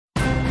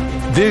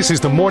This is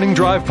the Morning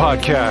Drive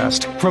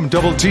Podcast from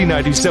Double T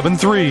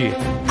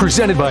 97.3,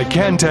 presented by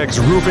Cantex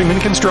Roofing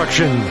and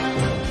Construction.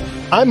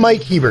 I'm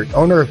Mike Hebert,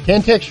 owner of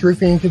Cantex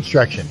Roofing and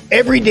Construction.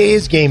 Every day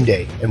is game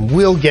day, and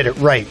we'll get it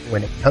right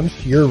when it comes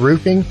to your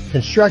roofing,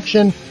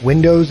 construction,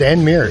 windows,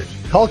 and mirrors.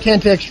 Call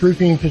Cantex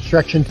Roofing and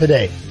Construction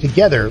today.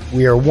 Together,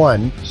 we are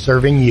one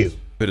serving you.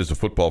 It is a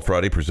Football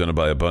Friday presented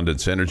by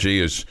Abundance Energy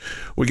as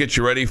we get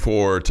you ready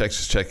for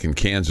Texas Tech and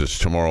Kansas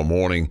tomorrow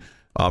morning.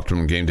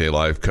 Optimum Game Day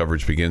Live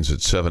coverage begins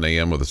at 7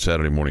 a.m. with a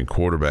Saturday morning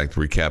quarterback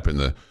recapping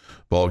the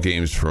ball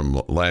games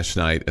from last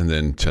night and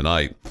then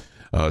tonight.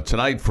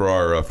 Tonight for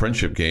our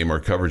friendship game,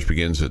 our coverage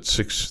begins at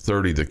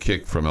 6:30, the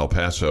kick from El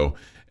Paso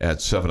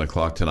at 7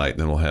 o'clock tonight, and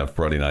then we'll have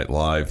Friday Night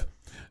Live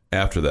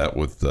after that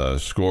with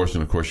scores.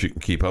 And, of course, you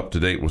can keep up to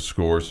date with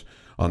scores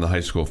on the High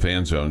School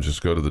Fan Zone.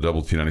 Just go to the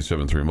Double T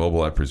 97.3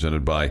 mobile app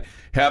presented by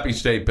Happy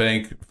State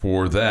Bank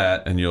for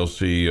that, and you'll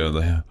see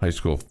the High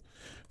School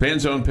Fan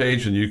Zone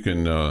page, and you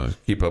can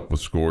keep up with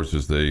scores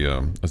as they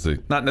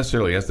not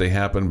necessarily as they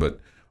happen, but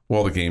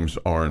while the games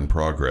are in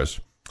progress.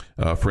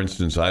 For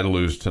instance,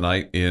 Idalus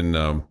tonight in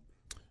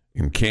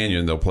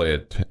Canyon, they'll play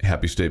at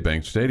Happy State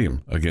Bank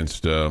Stadium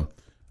against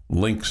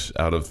Lynx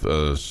out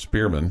of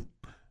Spearman,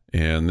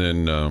 and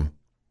then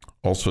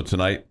also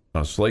tonight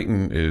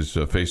Slayton is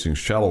facing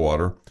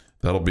Shallowater.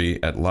 That'll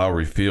be at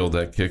Lowry Field.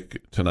 That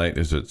kick tonight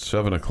is at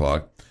 7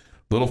 o'clock.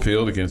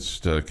 Littlefield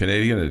against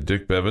Canadian at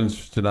Dick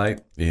Bevins tonight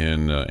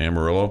in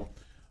Amarillo.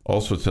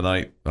 Also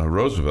tonight,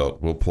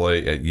 Roosevelt will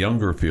play at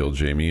Younger Field,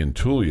 Jamie, in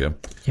Tulia.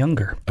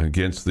 Younger.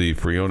 Against the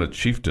Friona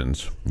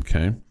Chieftains.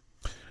 Okay.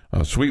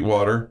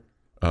 Sweetwater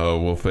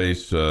will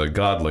face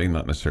Godley,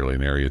 not necessarily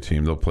an area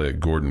team. They'll play at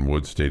Gordon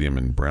Wood Stadium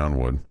in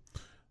Brownwood.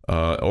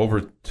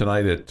 Over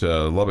tonight at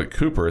Lubbock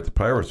Cooper at the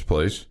Pirates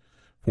Place,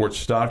 Fort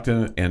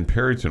Stockton and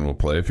Perryton will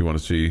play. If you want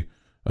to see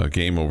a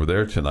game over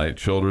there tonight,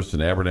 Childress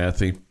and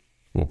Abernathy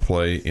will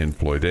play in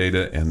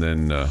Floydada, and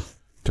then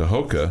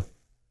Tahoka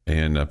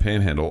and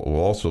Panhandle will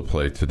also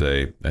play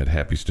today at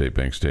Happy State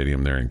Bank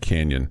Stadium there in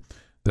Canyon.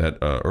 That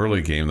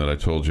early game that I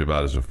told you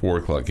about is a 4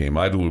 o'clock game.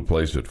 Idalou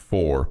plays at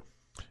 4,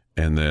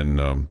 and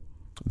then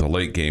the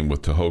late game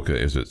with Tahoka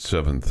is at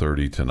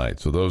 7:30 tonight.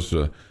 So those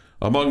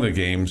among the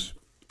games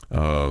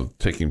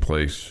taking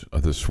place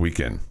this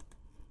weekend.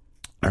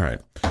 All right.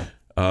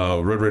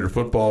 Red Raider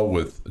football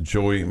with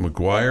Joey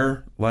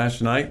McGuire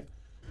last night,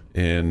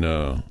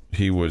 and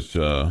he was,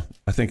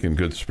 I think, in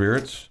good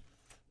spirits.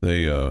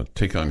 They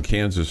take on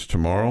Kansas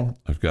tomorrow.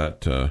 I've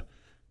got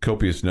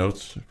copious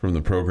notes from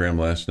the program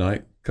last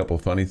night. A couple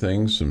of funny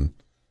things, and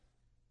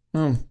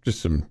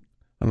just some.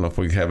 I don't know if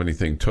we have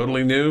anything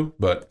totally new,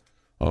 but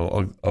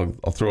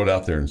I'll throw it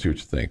out there and see what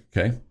you think.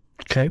 Okay.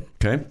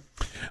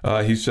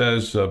 He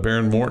says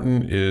Baron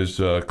Morton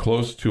is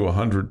close to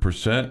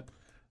 100%.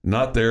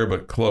 Not there,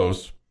 but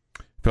close.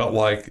 Felt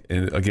like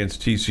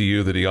against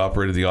TCU that he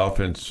operated the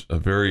offense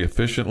very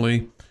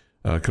efficiently.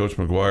 Coach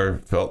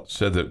McGuire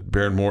said that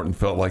Baron Morton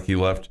felt like he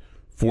left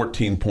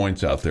 14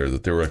 points out there,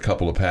 that there were a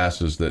couple of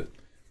passes that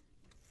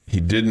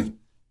he didn't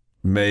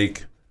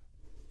make.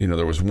 You know,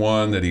 there was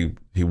one that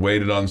he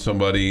waited on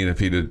somebody, and if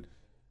he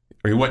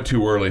went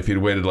too early, if he'd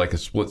waited like a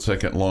split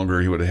second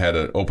longer, he would have had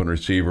an open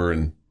receiver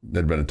and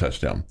there'd been a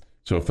touchdown.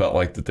 So it felt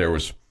like that there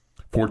was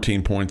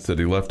 14 points that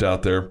he left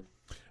out there.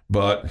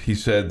 But he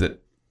said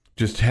that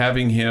just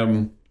having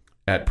him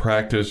at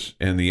practice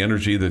and the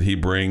energy that he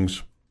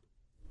brings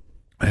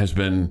has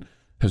been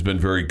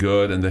very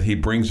good, and that he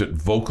brings it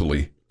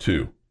vocally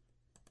too.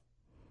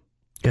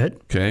 Good.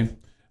 Okay.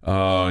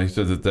 He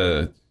said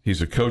that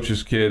he's a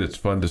coach's kid. It's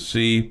fun to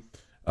see,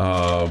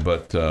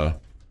 but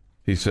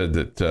he said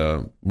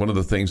that one of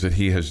the things that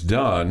he has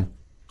done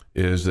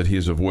is that he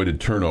has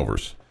avoided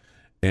turnovers,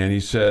 and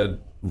he said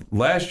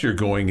last year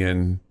going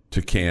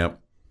into camp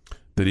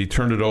that he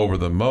turned it over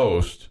the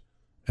most,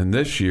 and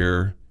this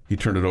year he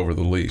turned it over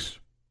the least.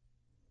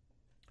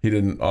 He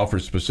didn't offer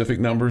specific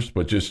numbers,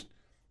 but just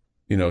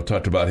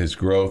talked about his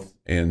growth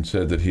and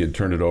said that he had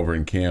turned it over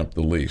in camp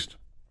the least.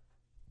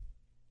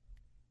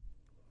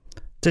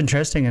 It's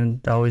interesting,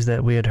 and always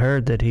that we had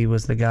heard that he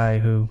was the guy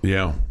who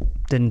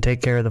didn't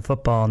take care of the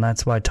football, and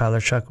that's why Tyler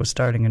Shuck was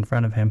starting in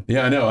front of him.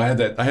 Yeah, I know. I had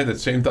that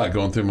same thought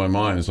going through my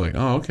mind. It's like,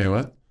 oh, okay,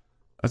 well,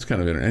 that's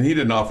kind of interesting. And he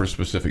didn't offer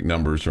specific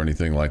numbers or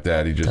anything like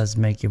that. He just does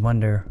make you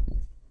wonder.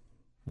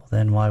 Well,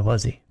 then why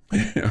was he?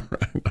 Yeah,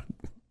 right.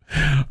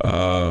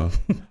 I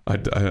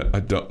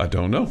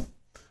don't know.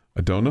 I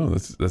don't know.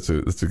 That's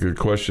a good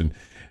question.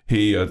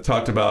 He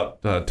talked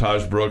about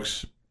Taj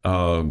Brooks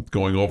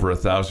going over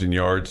 1,000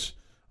 yards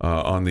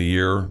on the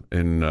year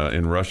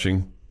in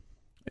rushing,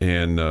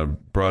 and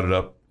brought it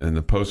up in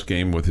the post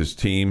game with his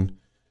team.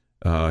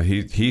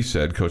 He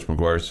said, Coach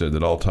McGuire said,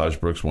 that all Taj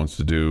Brooks wants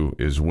to do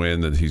is win,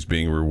 that he's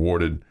being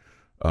rewarded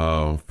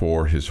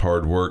for his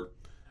hard work.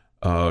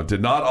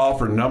 Did not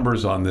offer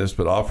numbers on this,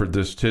 but offered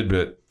this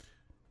tidbit.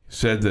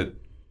 Said that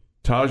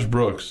Taj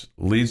Brooks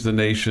leads the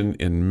nation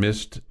in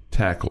missed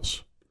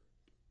tackles.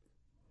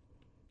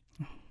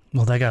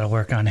 Well, they got to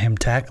work on him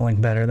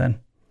tackling better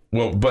then.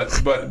 Well,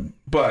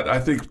 but I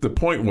think the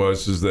point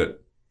is that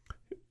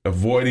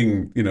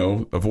avoiding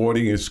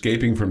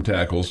escaping from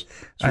tackles.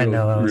 I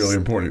know. Really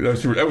important.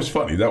 That was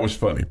funny. That was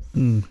funny.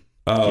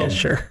 Yeah,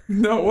 sure.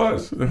 No, it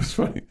was. It was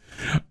funny.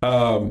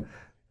 And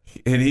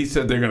he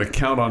said they're going to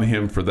count on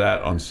him for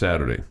that on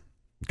Saturday.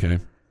 Okay.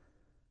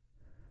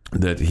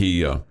 That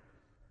he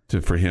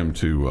for him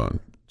to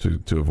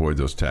avoid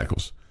those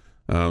tackles.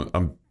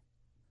 I'm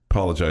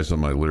apologize on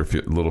my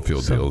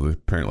Littlefield deal.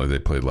 Apparently they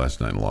played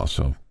last night and lost,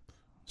 so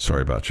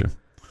sorry about you.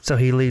 So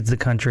he leads the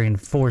country in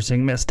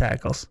forcing missed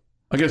tackles.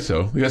 I guess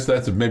so. I guess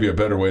that's maybe a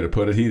better way to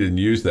put it. He didn't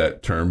use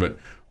that term, but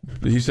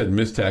he said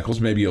missed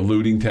tackles, maybe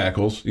eluding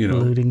tackles.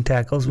 Eluding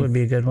tackles would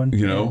be a good one.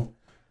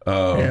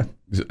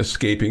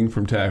 Escaping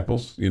from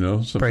tackles.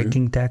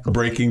 Breaking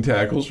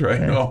tackles,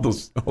 right? Yeah. All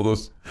those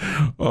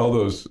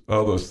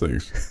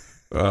things.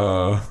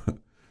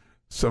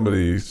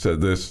 Somebody said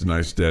this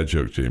nice dad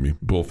joke, Jamie.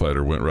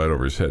 Bullfighter went right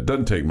over his head.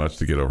 Doesn't take much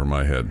to get over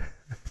my head.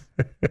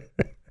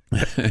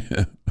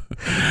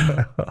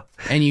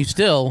 And you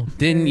still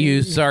didn't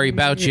use sorry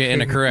about you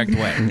in a correct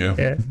way.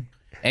 Yeah.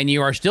 And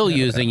you are still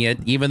using it,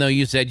 even though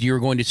you said you were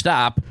going to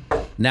stop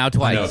now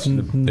twice.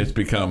 It's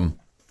become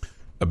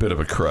a bit of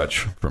a crutch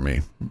for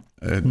me.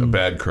 A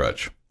bad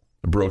crutch.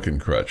 A broken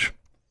crutch.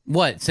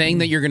 What, saying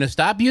that you're going to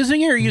stop using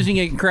it or using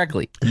it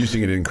incorrectly?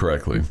 Using it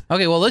incorrectly.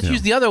 Okay, well, let's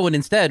use the other one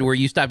instead where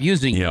you stop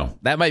using it. Yeah.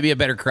 That might be a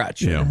better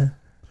crutch. Yeah.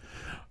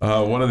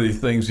 One of the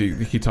things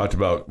he talked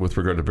about with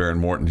regard to Baron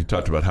Morton, he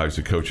talked about how he's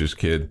a coach's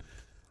kid.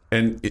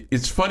 And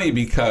it's funny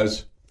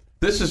because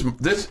this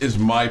is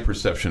my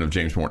perception of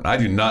James Morton. I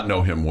do not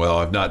know him well.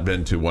 I've not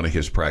been to one of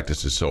his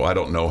practices, so I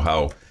don't know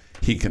how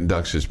he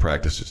conducts his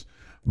practices.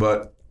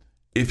 But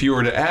if you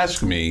were to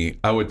ask me,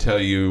 I would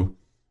tell you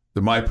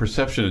that my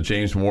perception of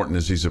James Morton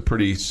is he's a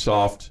pretty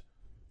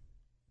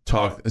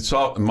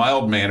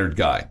mild-mannered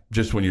guy,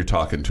 just when you're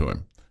talking to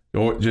him.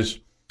 Just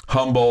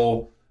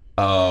humble,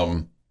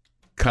 kind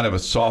of a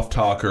soft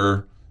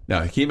talker.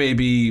 Now, he may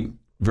be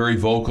very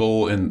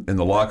vocal in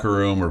the locker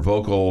room or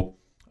vocal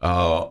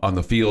on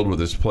the field with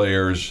his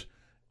players,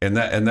 and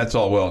that's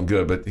all well and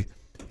good. But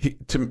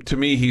to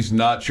me, he's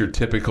not your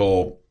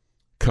typical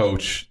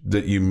coach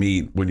that you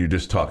meet when you're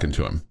just talking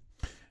to him.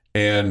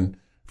 And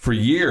for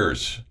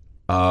years,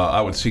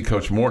 I would see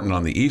Coach Morton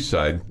on the east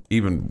side,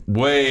 even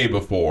way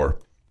before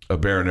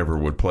Barron ever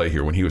would play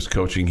here. When he was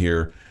coaching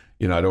here,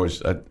 I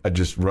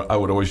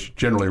would always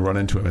generally run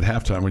into him at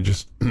halftime. We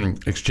just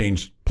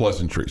exchange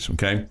pleasantries,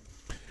 okay?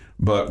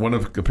 But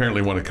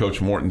apparently one of Coach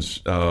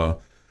Morton's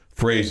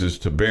phrases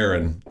to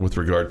Barron with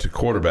regard to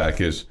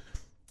quarterback is,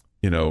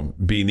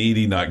 be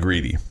needy, not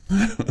greedy.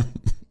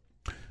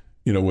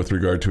 With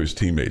regard to his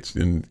teammates,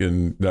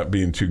 in not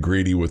being too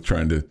greedy with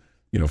trying to,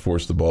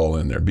 force the ball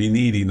in there. Be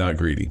needy, not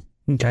greedy.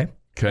 Okay.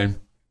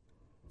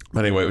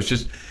 But anyway,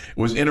 it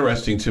was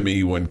interesting to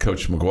me when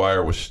Coach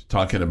McGuire was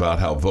talking about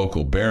how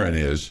vocal Barron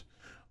is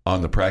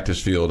on the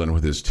practice field and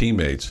with his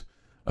teammates.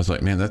 I was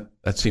like, man,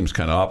 that seems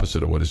kind of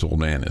opposite of what his old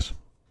man is.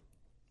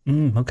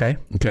 Okay.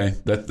 Okay.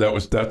 That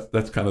was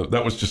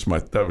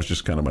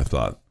just kind of my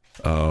thought.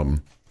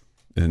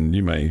 And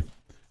you may,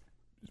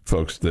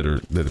 folks that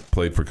have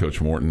played for Coach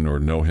Morton or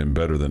know him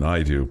better than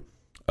I do,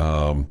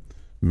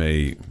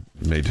 may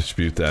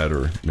dispute that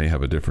or may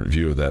have a different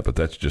view of that, but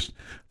that's just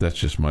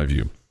my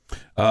view.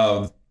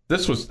 I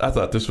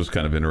thought this was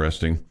kind of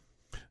interesting.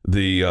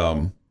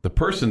 The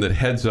person that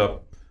heads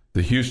up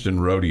the Houston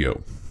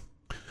Rodeo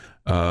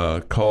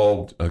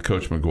called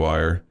Coach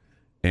McGuire,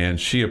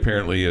 and she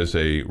apparently is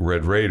a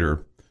Red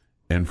Raider,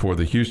 and for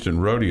the Houston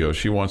Rodeo,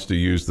 she wants to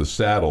use the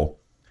saddle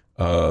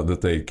that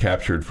they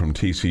captured from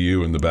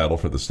TCU in the battle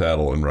for the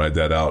saddle and ride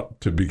that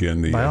out to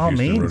begin the by all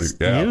Houston means,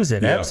 Rodeo. use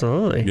it,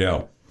 absolutely.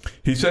 Yeah.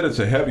 He said it's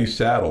a heavy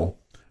saddle,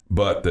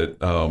 but that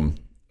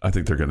I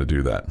think they're going to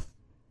do that.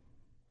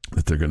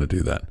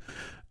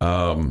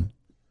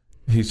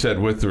 He said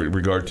with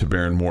regard to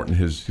Baron Morton,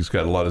 he's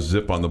got a lot of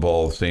zip on the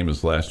ball, the same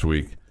as last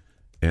week,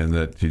 and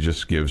that he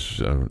just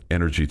gives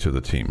energy to the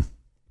team.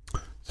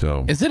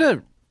 So, is it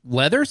a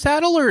leather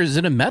saddle or is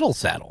it a metal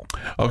saddle?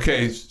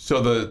 Okay,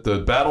 so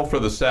the battle for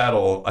the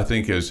saddle, I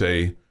think, is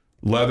a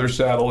leather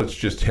saddle. It's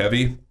just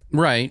heavy.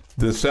 Right.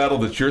 The saddle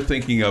that you're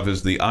thinking of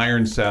is the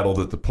iron saddle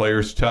that the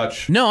players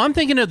touch. No, I'm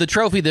thinking of the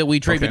trophy that we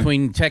trade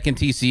between Tech and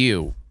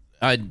TCU.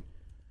 I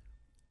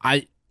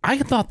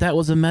thought that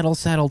was a metal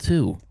saddle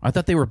too. I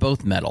thought they were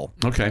both metal.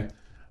 Okay.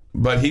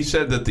 But he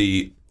said that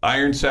the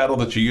iron saddle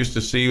that you used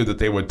to see that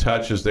they would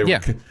touch as they were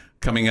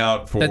coming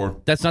out for...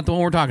 That's not the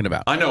one we're talking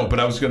about. I know, but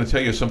I was going to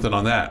tell you something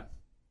on that.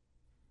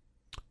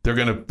 They're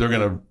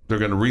gonna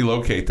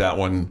relocate that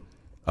one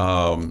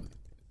down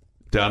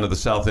to the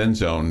south end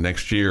zone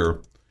next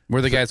year.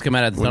 Where the guys come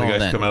out of the tunnel. Where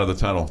the guys come out of the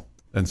tunnel.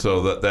 And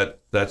so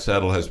that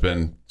saddle has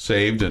been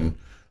saved, and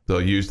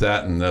they'll use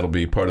that, and that'll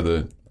be part of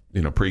the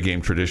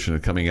pregame tradition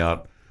of coming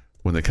out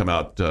when they come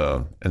out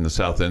in the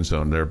south end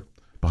zone. They're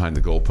behind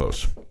the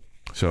goalposts.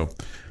 So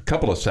a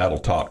couple of saddle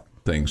talk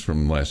things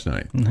from last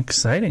night.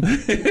 Exciting.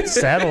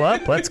 Saddle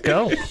up. Let's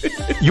go.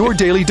 Your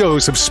daily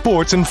dose of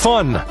sports and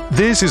fun.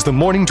 This is the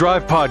Morning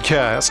Drive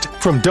Podcast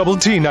from Double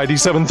T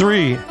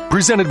 97.3.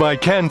 Presented by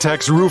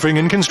Cantex Roofing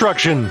and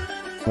Construction.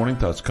 Morning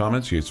thoughts,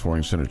 comments, Yates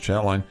Flooring Center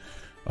chat line.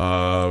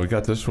 We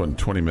got this one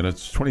 23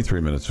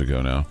 minutes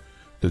ago now.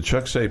 Did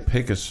Chuck say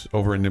Pecos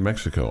over in New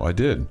Mexico? I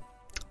did.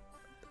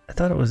 I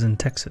thought it was in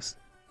Texas.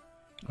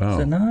 Oh.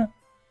 Is it not?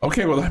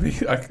 Okay, well,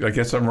 I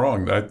guess I'm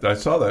wrong. I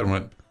saw that and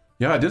went,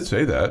 yeah, I did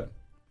say that.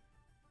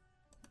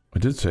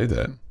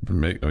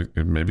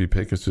 Maybe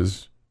Pecos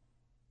is...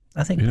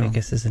 I think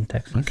Pecos is in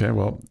Texas. Okay,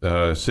 well,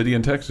 city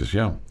in Texas,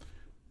 yeah.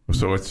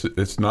 So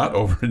it's not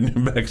over in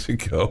New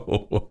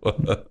Mexico.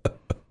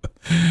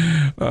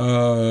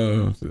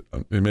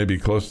 It may be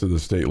close to the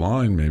state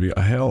line, maybe.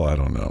 Hell, I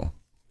don't know.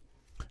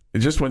 It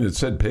just when it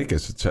said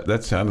Pecos,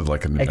 that sounded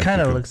like a New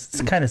Mexico.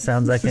 It kind of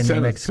sounds like a New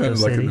Mexico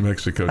city. Like a New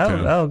Mexico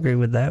town. I'll agree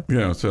with that.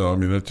 Yeah, so I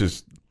mean, that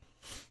just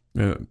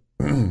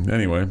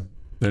anyway.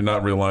 They're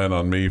not relying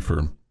on me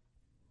for.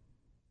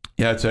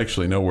 Yeah, it's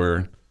actually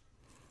nowhere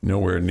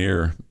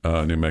near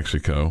New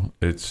Mexico.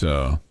 It's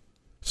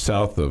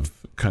southwest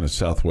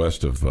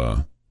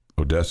of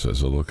Odessa.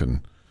 So looking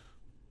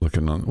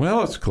on.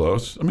 Well, it's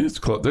close. I mean, it's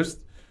close. There's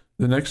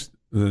the next.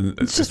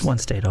 It's just one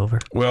state over.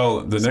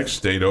 Well, the next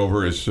state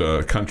over is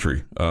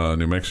country,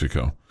 New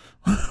Mexico.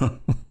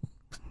 And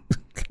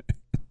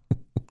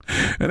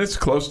it's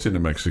close to New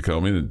Mexico.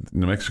 I mean,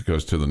 New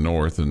Mexico's to the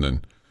north, and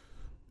then,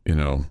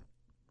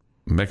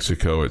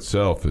 Mexico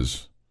itself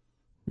is.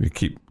 You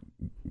keep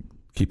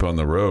on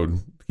the road.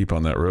 Keep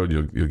on that road.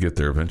 You'll get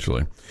there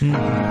eventually. More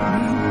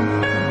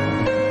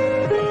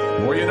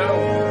you know.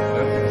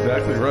 That's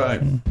exactly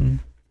right. Mm-hmm.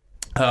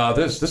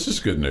 This is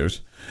good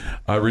news.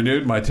 I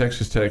renewed my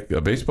Texas Tech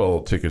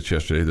baseball tickets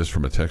yesterday. This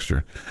from a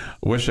texter.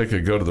 I wish I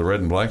could go to the Red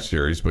and Black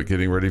series, but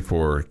getting ready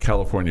for a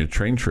California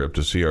train trip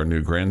to see our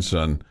new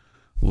grandson,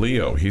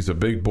 Leo. He's a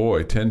big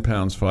boy, 10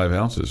 pounds, 5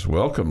 ounces.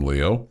 Welcome,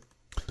 Leo.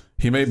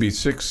 He may be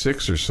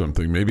 6'6" or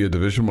something, maybe a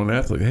Division I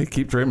athlete. Hey,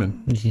 keep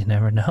dreaming. You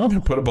never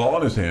know. Put a ball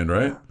in his hand,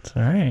 right? That's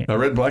all right. Now,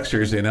 Red and Black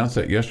series, they announced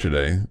that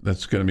yesterday.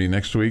 That's going to be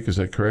next week. Is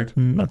that correct?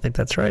 I think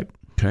that's right.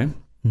 Okay.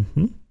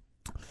 Mm-hmm.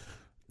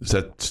 Is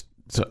that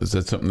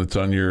something that's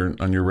on your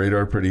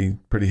radar pretty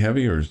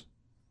heavy, or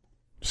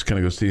just kind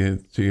of go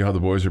see how the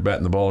boys are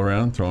batting the ball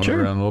around, throwing it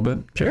around a little bit?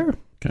 Sure.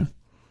 Okay.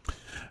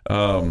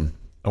 I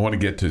want to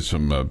get to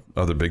some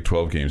other Big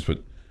 12 games,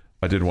 but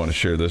I did want to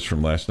share this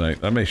from last night.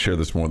 I may share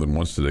this more than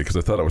once today because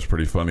I thought it was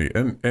pretty funny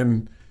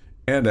and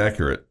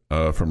accurate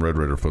from Red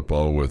Raider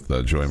football with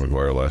Joey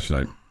McGuire last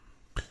night.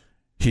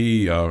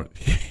 He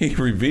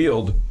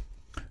revealed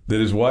that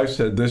his wife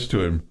said this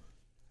to him,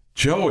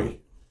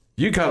 Joey,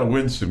 you got to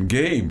win some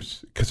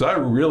games because I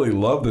really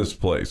love this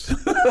place.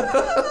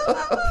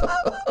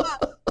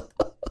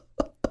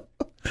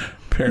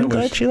 I'm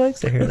glad she likes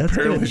to hear that.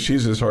 Apparently, good.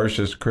 She's his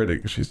harshest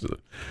critic.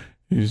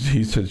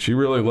 He said she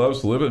really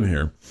loves living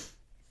here.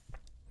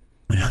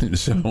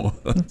 So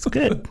that's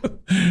good.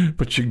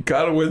 But you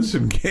got to win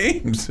some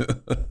games.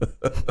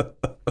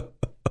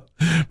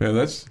 Man,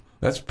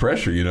 that's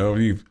pressure.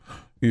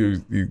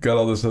 You've got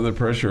all this other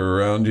pressure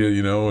around you.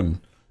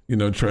 And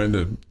trying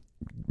to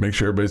make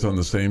sure everybody's on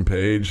the same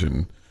page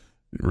and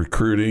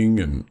recruiting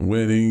and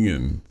winning.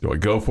 And do I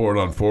go for it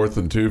on 4th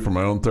and 2 for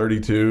my own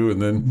 32?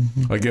 And then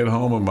I get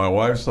home and my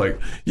wife's like,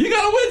 you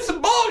got to win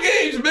some ball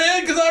games,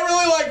 man, because I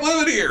really like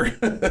living here.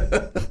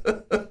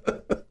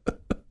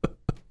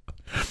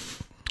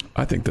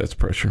 I think that's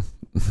pressure.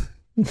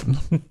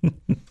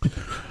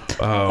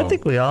 I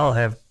think we all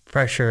have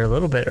pressure a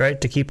little bit,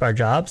 right? To keep our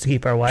jobs, to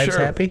keep our wives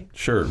happy.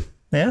 Sure.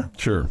 Yeah?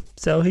 Sure.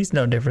 So he's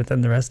no different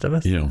than the rest of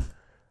us. Yeah.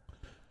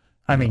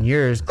 I mean,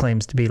 yours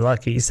claims to be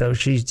lucky, so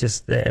she's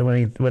just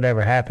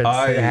whatever happens,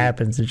 it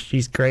happens, and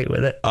she's great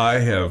with it. I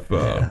have,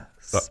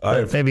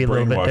 maybe a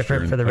little bit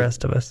different for the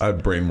rest of us.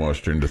 I've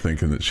brainwashed her into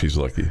thinking that she's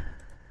lucky.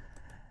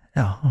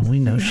 Oh, we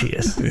know she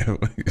is. Yeah,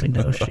 we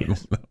know she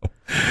is.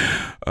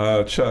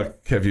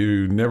 Chuck, have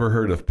you never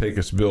heard of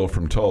Pecos Bill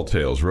from Tall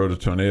Tales, rode a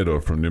tornado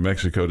from New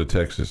Mexico to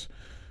Texas?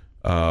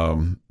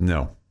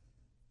 No.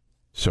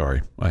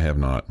 Sorry, I have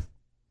not.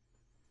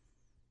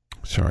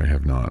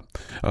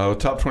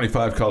 Top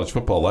 25 college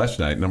football last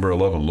night. Number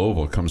 11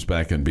 Louisville comes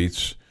back and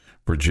beats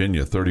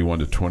Virginia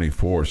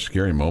 31-24.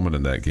 Scary moment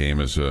in that game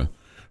as a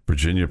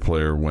Virginia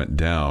player went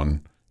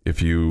down.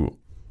 If you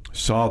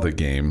saw the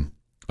game,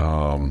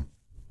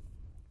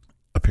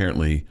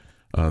 apparently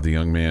the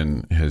young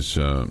man has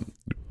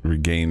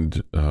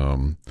regained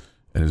and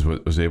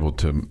was able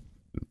to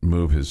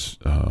move his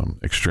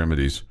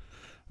extremities.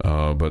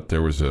 But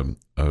there was a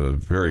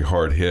very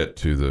hard hit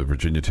to the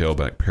Virginia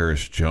tailback,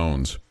 Paris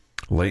Jones,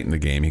 late in the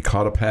game. He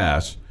caught a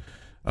pass,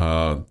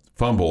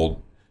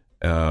 fumbled.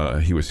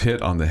 He was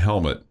hit on the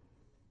helmet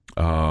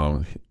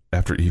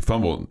after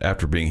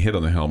being hit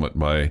on the helmet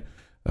by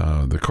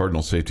the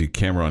Cardinal safety,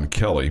 Cameron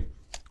Kelly.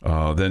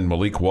 Then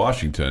Malik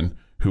Washington,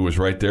 who was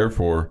right there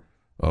for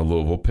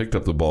Louisville, picked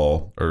up the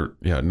ball,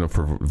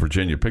 for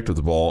Virginia, picked up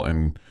the ball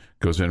and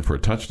goes in for a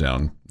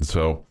touchdown.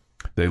 So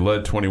they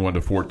led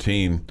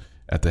 21-14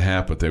 at the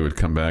half, but they would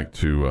come back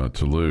to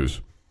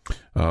lose.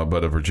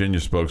 But a Virginia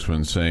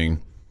spokesman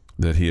saying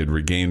that he had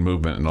regained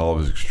movement and all of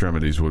his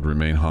extremities, would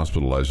remain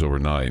hospitalized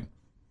overnight.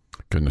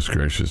 Goodness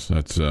gracious,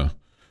 that's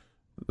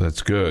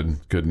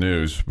good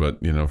news. But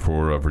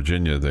for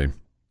Virginia, they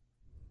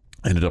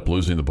ended up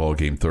losing the ball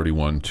game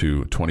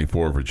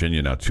 31-24.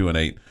 Virginia now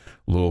 2-8.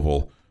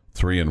 Louisville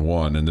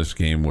 3-1, and this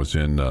game was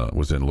in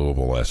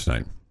Louisville last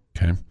night.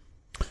 Okay,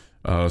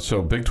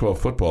 so Big 12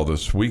 football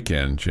this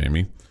weekend,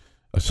 Jamie.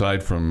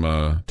 Aside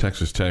from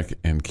Texas Tech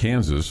and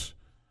Kansas,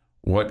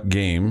 what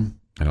game?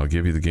 And I'll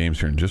give you the games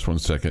here in just 1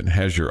 second.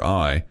 Has your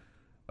eye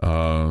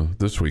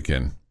this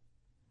weekend?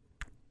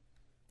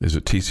 Is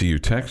it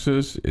TCU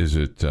Texas? Is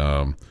it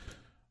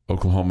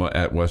Oklahoma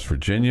at West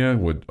Virginia?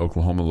 Would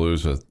Oklahoma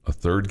lose a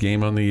third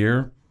game on the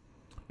year?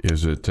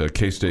 Is it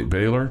K-State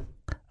Baylor?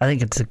 I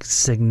think it's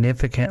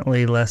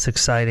significantly less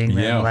exciting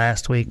than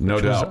last week,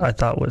 which I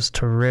thought was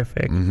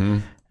terrific. Mm-hmm.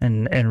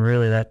 And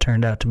really that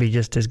turned out to be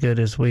just as good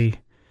as we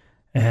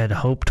had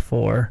hoped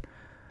for.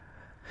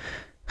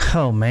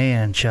 Oh,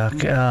 man, Chuck.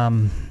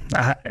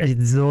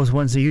 Those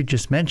ones that you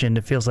just mentioned,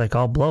 it feels like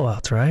all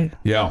blowouts, right?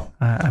 Yeah.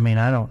 I mean,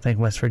 I don't think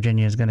West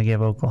Virginia is going to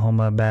give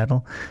Oklahoma a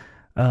battle.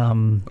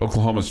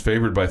 Oklahoma's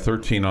favored by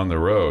 13 on the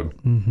road.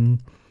 Mm-hmm.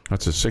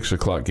 That's a 6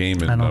 o'clock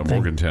game in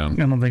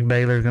Morgantown. I don't think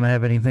Baylor's going to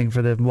have anything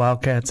for the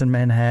Wildcats in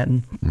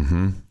Manhattan.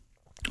 Mm-hmm.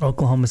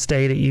 Oklahoma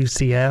State at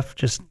UCF,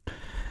 just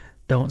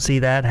don't see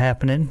that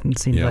happening. It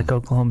seems like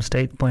Oklahoma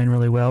State's playing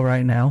really well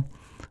right now.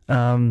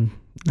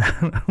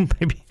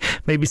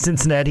 Maybe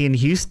Cincinnati and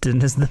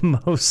Houston is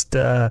the most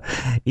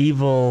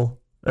evil,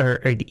 or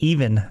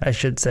even, I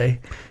should say.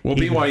 Well,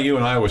 BYU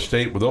and Iowa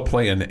State, they'll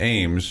play in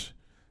Ames,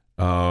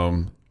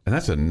 and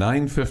that's a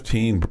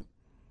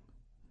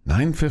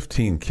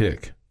 9:15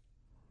 kick.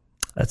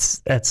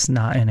 That's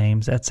not in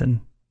Ames. That's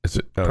in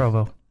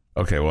Provo.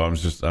 Okay. Well,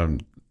 okay.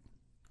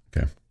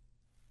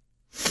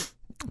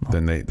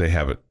 Then they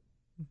have it.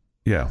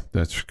 Yeah,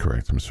 that's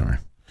correct. I'm sorry.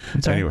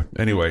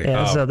 Anyway.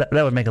 Yeah, so that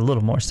would make a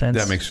little more sense.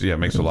 That makes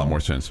a lot more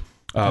sense.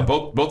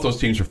 Both those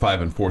teams are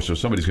 5-4, so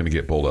somebody's going to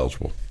get bowl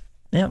eligible.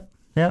 Yep.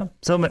 Yeah.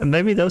 So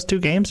maybe those two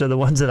games are the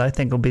ones that I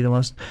think will be the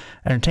most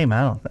entertaining.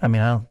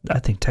 I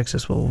think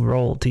Texas will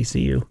roll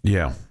TCU.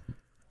 Yeah.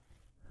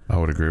 I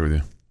would agree with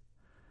you.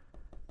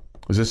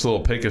 Is this a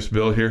little Pecos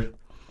Bill here?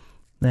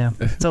 Yeah.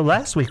 So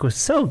last week was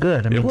so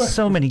good. I mean,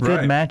 so many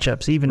good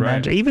matchups, even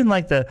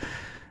like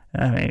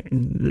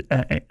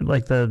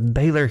the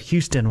Baylor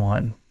Houston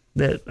one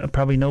that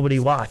probably nobody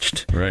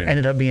watched. Right.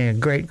 Ended up being a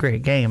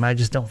great game. I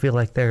just don't feel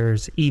like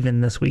there's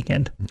even this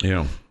weekend.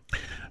 Yeah.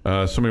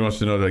 Somebody wants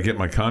to know, did I get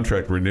my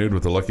contract renewed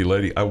with the Lucky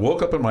Lady? I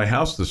woke up in my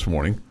house this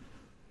morning.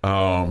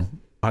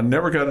 I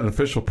never got an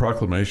official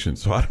proclamation,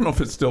 so I don't know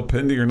if it's still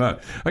pending or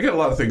not. I got a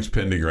lot of things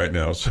pending right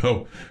now,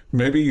 so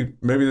maybe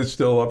it's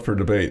still up for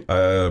debate.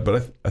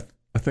 But I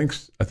think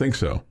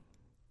so.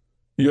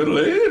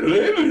 The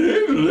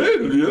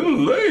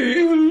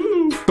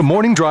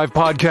Morning Drive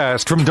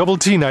podcast from Double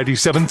T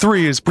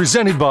 97.3 is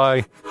presented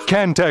by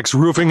Cantex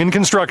Roofing and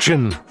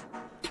Construction.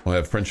 We'll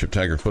have Friendship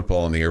Tiger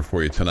football on the air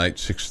for you tonight,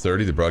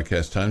 6:30, the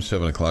broadcast time,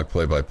 7 o'clock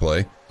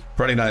play-by-play.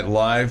 Friday night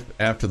live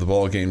after the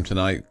ball game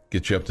tonight.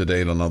 Get you up to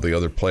date on all the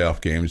other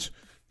playoff games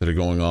that are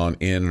going on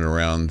in and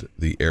around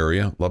the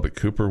area. Lubbock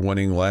Cooper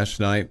winning last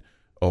night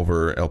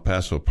over El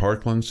Paso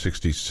Parkland,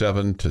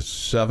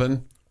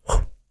 67-7.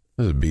 That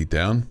was a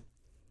beatdown.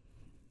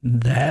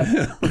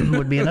 That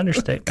would be an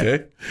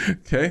understatement.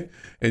 Okay.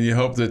 And you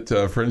hope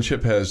that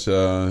Friendship has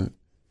a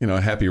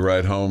happy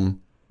ride home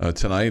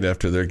tonight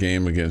after their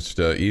game against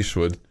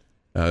Eastwood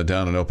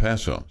down in El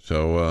Paso.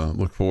 So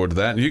look forward to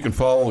that. And you can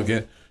follow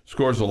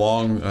scores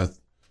along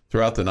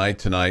throughout the night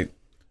tonight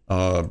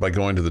by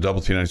going to the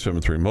Double T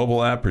 97.3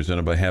 mobile app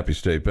presented by Happy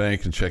State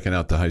Bank and checking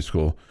out the high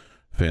school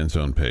fan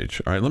zone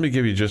page. All right, let me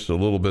give you just a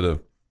little bit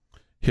of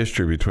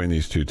history between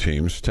these two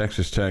teams.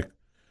 Texas Tech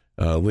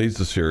leads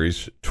the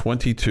series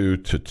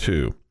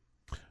 22-2.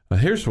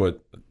 Here's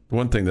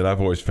one thing that I've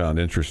always found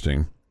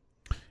interesting.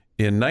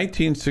 In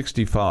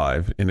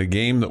 1965, in a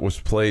game that was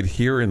played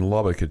here in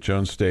Lubbock at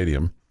Jones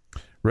Stadium,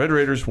 Red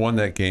Raiders won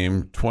that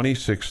game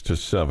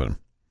 26-7.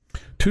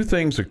 Two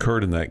things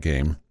occurred in that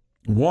game.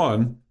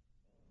 One,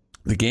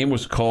 the game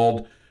was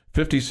called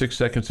 56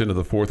 seconds into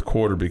the fourth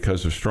quarter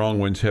because of strong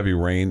winds, heavy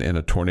rain, and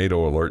a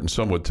tornado alert. And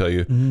some would tell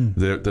you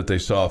that they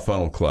saw a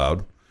funnel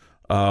cloud.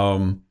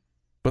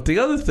 But the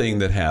other thing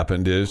that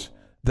happened is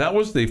that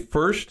was the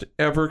first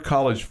ever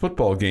college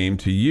football game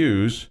to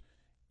use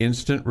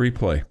instant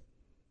replay.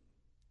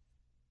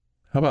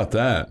 How about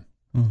that?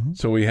 Mm-hmm.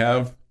 So we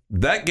have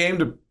that game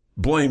to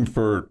blame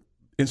for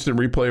instant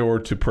replay or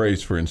to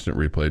praise for instant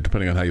replay,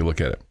 depending on how you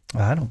look at it.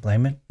 I don't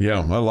blame it. Yeah,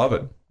 I love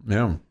it.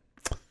 Yeah.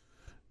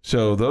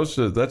 So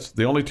that's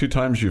the only two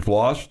times you've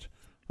lost.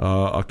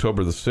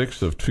 October the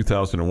 6th of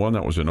 2001,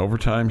 that was in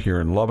overtime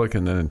here in Lubbock,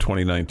 and then in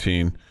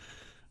 2019,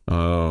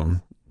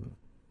 the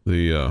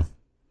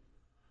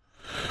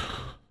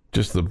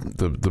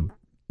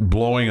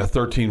blowing a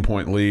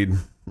 13-point lead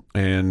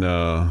and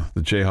the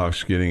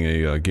Jayhawks getting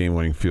a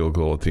game-winning field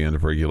goal at the end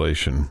of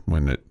regulation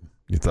when it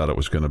you thought it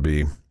was going to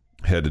be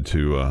headed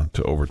to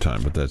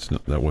overtime, but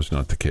that was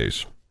not the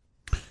case.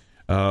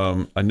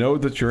 I know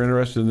that you're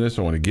interested in this.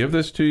 I want to give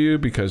this to you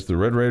because the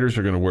Red Raiders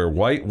are going to wear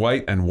white,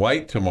 white, and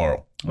white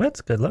tomorrow. Well,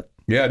 that's a good look.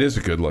 Yeah, it is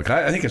a good look.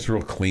 I think it's a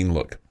real clean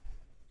look.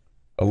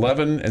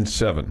 11 and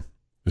 7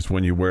 is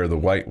when you wear the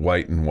white,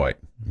 white, and white.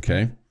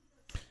 Okay?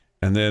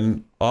 And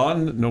then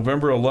on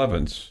November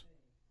 11th,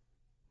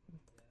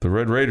 the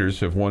Red Raiders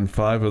have won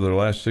 5 of their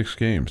last 6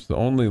 games. The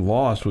only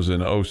loss was in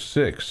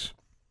 2006.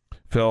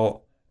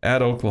 Fell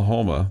at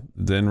Oklahoma,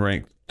 then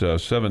ranked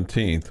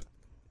 17th.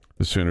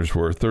 The Sooners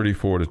were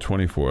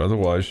 34-24.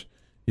 Otherwise,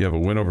 you have a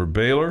win over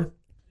Baylor.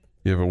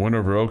 You have a win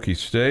over Okie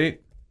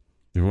State.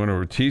 You win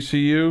over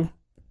TCU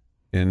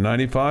in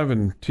 95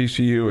 and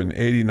TCU in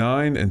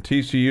 89 and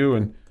TCU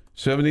in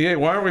 78.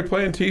 Why aren't we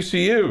playing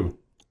TCU?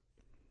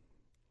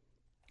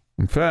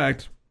 In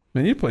fact,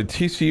 man, you played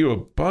TCU a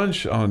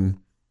bunch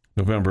on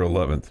November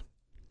 11th.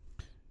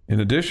 In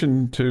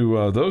addition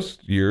to those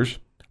years,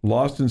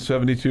 lost in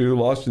 72,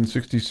 lost in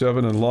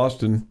 67, and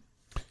lost in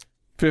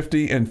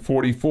 50 and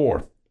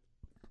 44.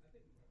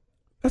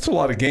 That's a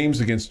lot of games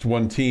against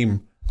one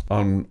team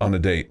on a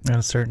date. On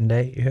a certain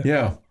date,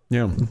 yeah.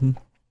 Yeah. Mm-hmm.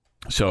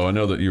 So I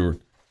know that we're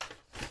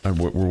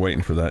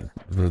waiting for that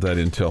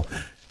intel.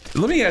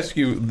 Let me ask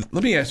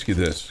you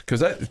this,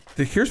 because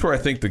here's where I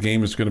think the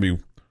game is going to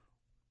be.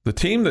 The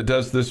team that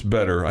does this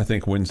better, I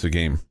think, wins the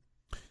game.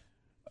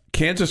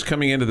 Kansas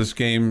coming into this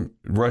game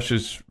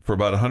rushes for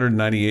about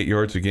 198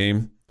 yards a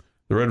game.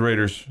 The Red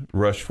Raiders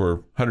rush for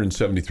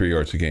 173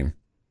 yards a game.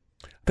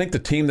 I think the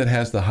team that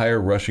has the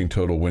higher rushing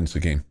total wins the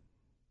game.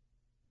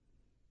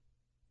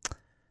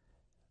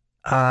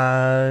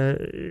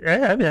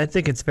 I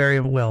think it's very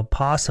well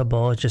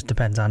possible. It just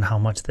depends on how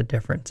much the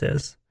difference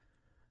is.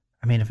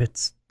 I mean, if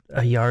it's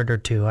a yard or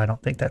two, I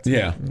don't think that's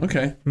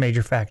a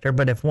major factor.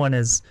 But if one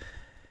is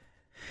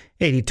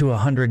 80 to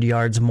 100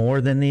 yards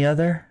more than the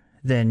other,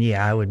 then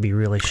yeah, I would be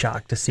really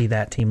shocked to see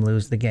that team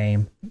lose the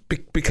game.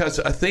 Because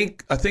I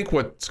think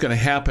what's going to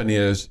happen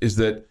is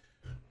that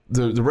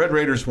the Red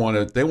Raiders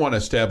want to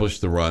establish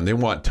the run. They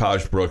want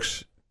Taj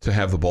Brooks to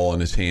have the ball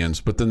in his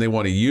hands, but then they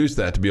want to use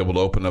that to be able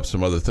to open up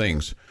some other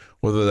things,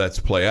 whether that's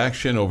play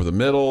action over the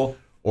middle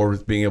or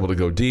being able to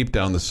go deep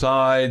down the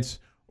sides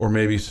or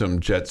maybe some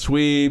jet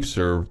sweeps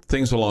or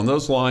things along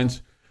those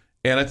lines.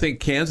 And I think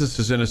Kansas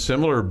is in a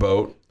similar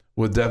boat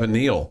with Devin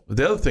Neal.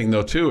 The other thing,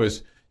 though, too,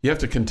 is you have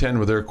to contend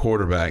with their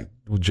quarterback,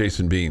 with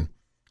Jason Bean.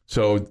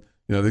 So,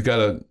 they got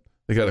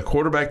a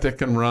quarterback that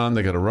can run,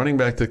 they got a running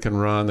back that can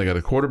run, they got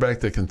a quarterback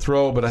that can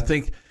throw, but I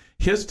think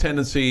his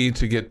tendency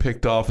to get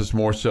picked off is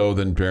more so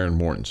than Baron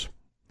Morton's.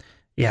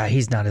 Yeah,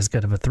 he's not as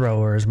good of a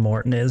thrower as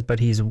Morton is, but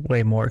he's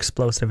way more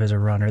explosive as a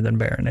runner than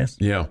Baron is.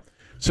 Yeah.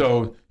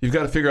 So you've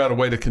got to figure out a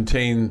way to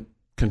contain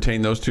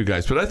those two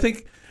guys. But I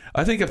think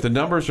if the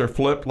numbers are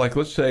flipped, like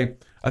let's say,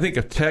 I think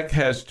if Tech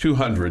has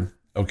 200,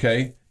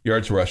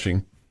 yards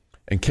rushing,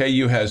 and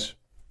KU has,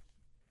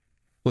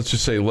 let's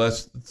just say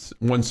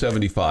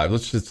 175.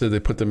 Let's just say they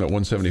put them at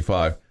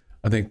 175.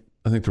 I think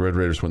the Red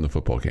Raiders win the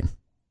football game.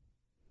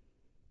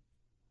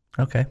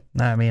 Okay.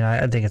 I mean,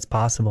 I think it's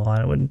possible.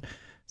 I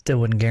still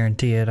wouldn't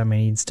guarantee it. I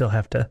mean, you'd still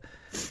have to,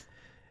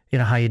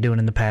 how you doing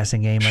in the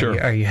passing game?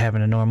 Sure. Are you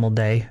having a normal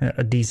day,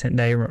 a decent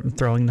day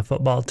throwing the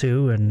football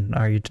too? And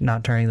are you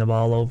not turning the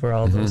ball over?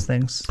 All those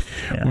things.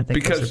 Yeah, I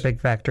think those are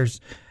big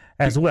factors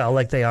as well.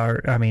 Like they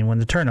are. I mean, when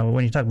you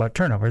talk about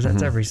turnovers,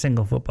 that's every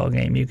single football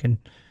game. You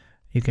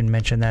can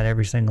mention that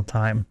every single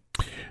time.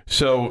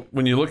 So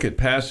when you look at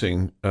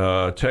passing,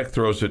 Tech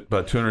throws it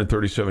about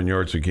 237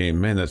 yards a game.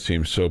 Man, that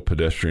seems so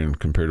pedestrian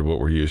compared to what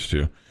we're used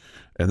to.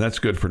 And that's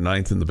good for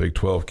 9th in the Big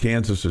 12.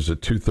 Kansas is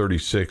at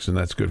 236, and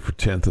that's good for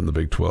 10th in the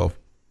Big 12.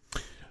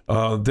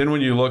 Then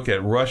when you look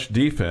at rush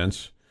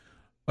defense,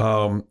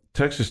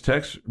 Texas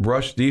Tech's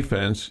rush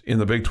defense in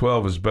the Big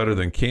 12 is better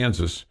than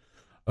Kansas.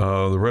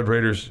 The Red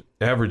Raiders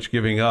average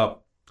giving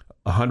up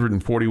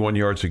 141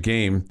 yards a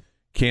game.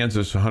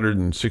 Kansas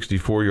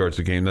 164 yards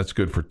a game. That's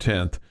good for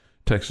 10th.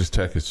 Texas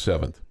Tech is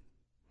 7th.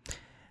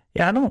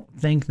 Yeah, I don't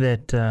think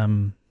that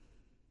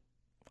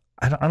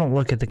I don't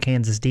look at the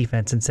Kansas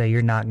defense and say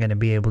you're not going to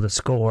be able to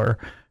score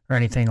or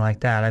anything like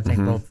that. I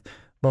think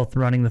both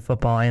running the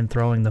football and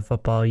throwing the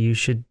football, you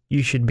should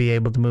be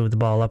able to move the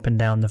ball up and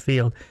down the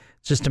field.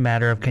 It's just a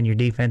matter of can your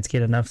defense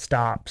get enough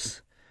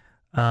stops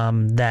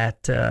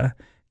that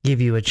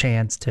give you a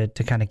chance to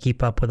kind of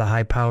keep up with a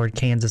high-powered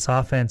Kansas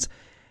offense.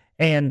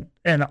 And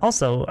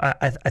also,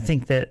 I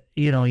think that,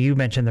 you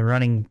mentioned the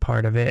running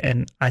part of it,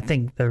 and I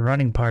think the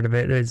running part of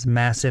it is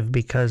massive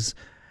because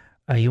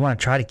you want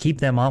to try to keep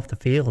them off the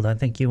field. I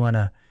think you want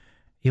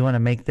to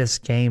make this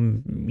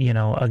game,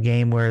 a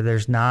game where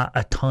there's not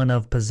a ton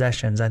of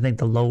possessions. I think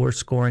the lower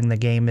scoring the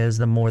game is,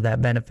 the more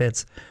that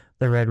benefits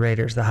the Red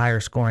Raiders. The higher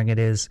scoring it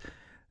is,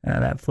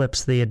 that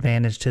flips the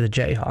advantage to the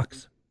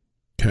Jayhawks.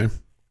 Okay.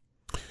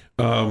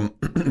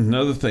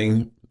 Another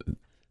thing,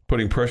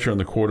 putting pressure on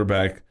the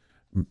quarterback.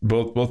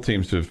 Both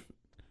teams have,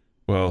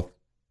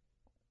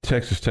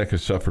 Texas Tech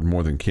has suffered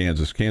more than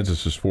Kansas.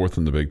 Kansas is 4th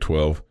in the Big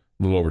 12, a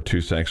little over 2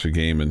 sacks a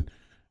game,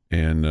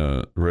 and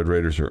Red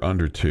Raiders are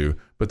under 2.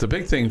 But the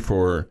big thing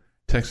for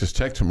Texas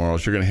Tech tomorrow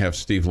is you're going to have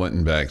Steve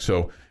Linton back.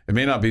 So it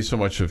may not be so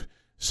much of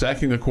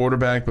sacking the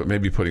quarterback, but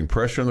maybe putting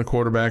pressure on the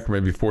quarterback, or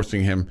maybe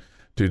forcing him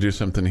to do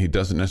something he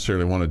doesn't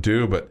necessarily want to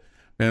do. But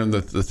man,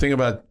 the thing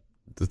about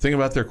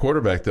their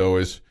quarterback though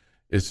is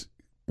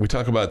we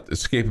talk about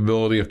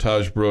escapability of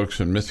Taj Brooks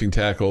and missing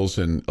tackles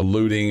and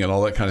eluding and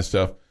all that kind of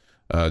stuff.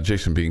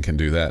 Jason Bean can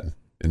do that.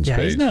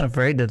 He's not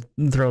afraid to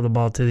throw the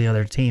ball to the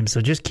other team.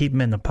 So just keep him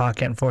in the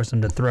pocket and force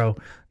him to throw.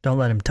 Don't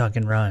let him tuck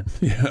and run.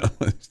 Yeah,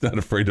 he's not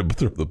afraid to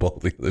throw the ball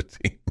to the other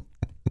team.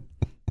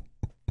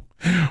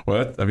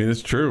 Well, I mean,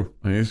 it's true.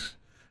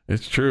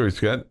 It's true. He's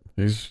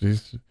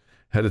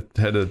had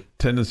a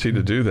tendency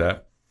to do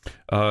that.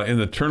 In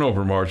the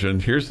turnover margin,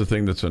 here's the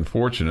thing that's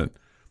unfortunate.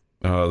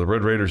 The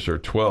Red Raiders are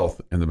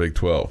 12th in the Big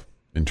 12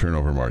 in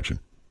turnover margin.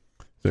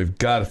 They've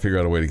got to figure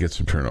out a way to get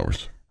some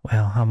turnovers.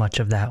 Well, how much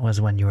of that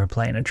was when you were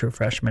playing a true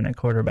freshman at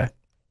quarterback?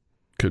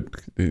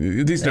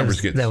 These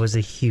numbers get... That was a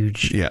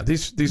huge... Yeah,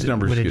 these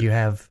numbers What did you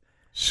have?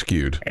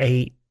 Skewed.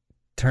 8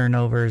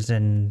 turnovers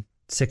in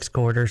 6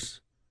 quarters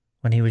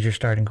when he was your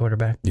starting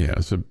quarterback? Yeah,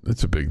 it's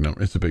a big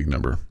number. It's a big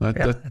number.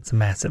 That's a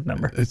massive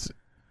number. It's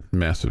a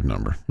massive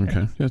number.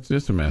 Okay, yeah. It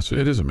is a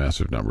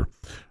massive number.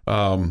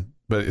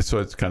 But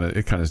it kind of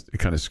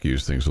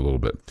skews things a little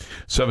bit.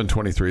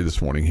 7:23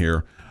 this morning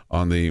here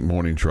on the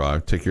morning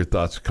drive. Take your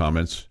thoughts,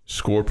 comments,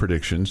 score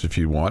predictions if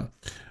you want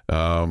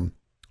on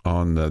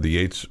the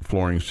Yates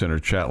Flooring Center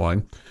chat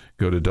line.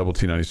 Go to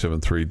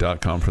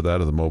doublet973.com for that,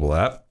 or the mobile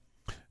app.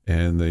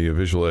 And the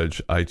Visual Edge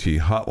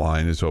IT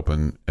hotline is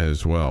open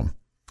as well.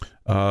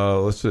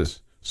 Let's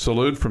this.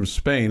 Salute from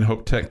Spain.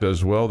 Hope Tech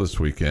does well this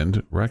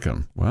weekend.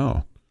 Reckham.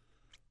 Wow.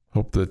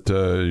 Hope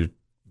that,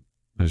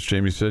 as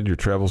Jamie said, your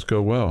travels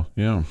go well.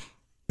 Yeah.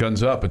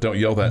 Guns up, but don't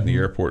yell that in the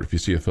airport if you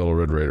see a fellow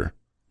Red Raider.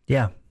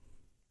 Yeah.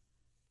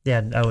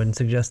 Yeah, I wouldn't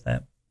suggest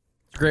that.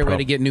 Great way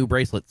to get new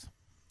bracelets.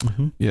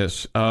 Mm-hmm.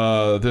 Yes.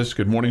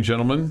 Good morning,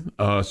 gentlemen.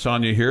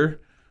 Sonia here.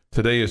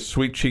 Today is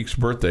Sweet Cheek's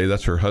birthday.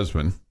 That's her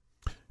husband.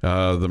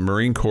 The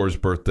Marine Corps'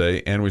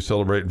 birthday, and we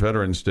celebrate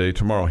Veterans Day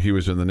tomorrow. He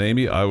was in the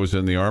Navy. I was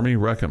in the Army.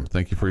 Reckham.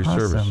 Thank you for your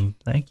service.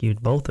 Thank you,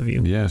 both of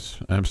you. Yes,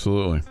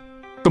 absolutely.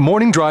 The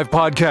Morning Drive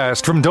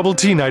podcast from Double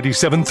T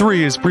 97.3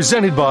 is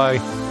presented by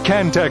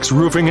Cantex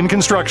Roofing and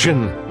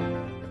Construction.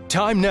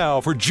 Time now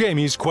for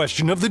Jamie's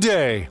question of the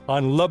day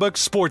on Lubbock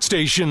Sports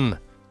Station,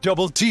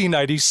 Double T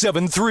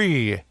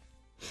 97.3.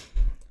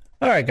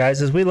 All right,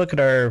 guys, as we look at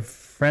our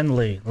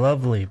friendly,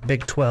 lovely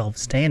Big 12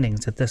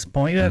 standings at this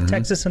point, you have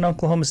Texas and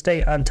Oklahoma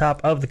State on top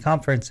of the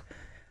conference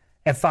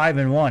at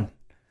 5-1.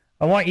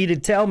 I want you to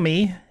tell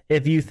me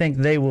if you think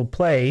they will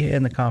play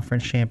in the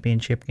conference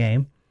championship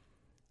game,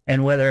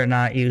 and whether or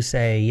not you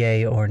say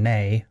yay or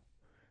nay.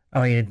 I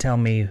want you to tell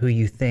me who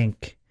you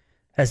think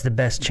has the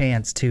best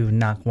chance to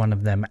knock one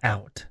of them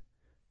out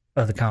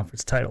of the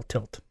conference title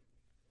tilt.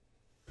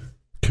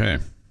 Okay.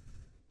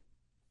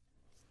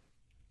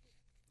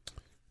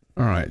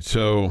 All right.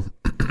 So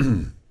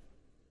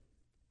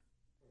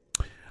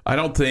I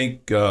don't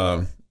think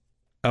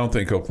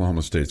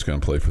Oklahoma State's going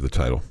to play for the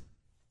title.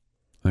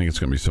 I think it's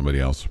going to be somebody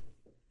else.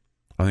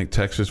 I think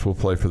Texas will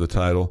play for the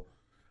title.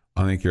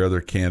 I think your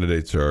other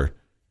candidates are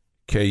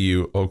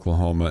KU,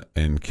 Oklahoma,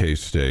 and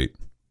K-State.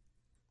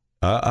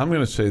 I'm going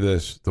to say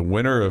this. The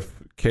winner of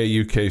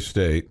KU,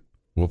 K-State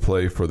will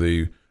play for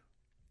the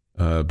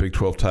Big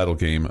 12 title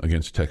game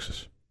against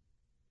Texas.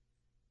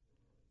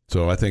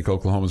 So I think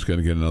Oklahoma's going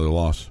to get another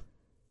loss.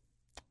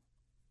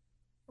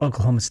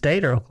 Oklahoma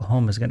State or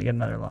Oklahoma's going to get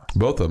another loss?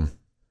 Both of them.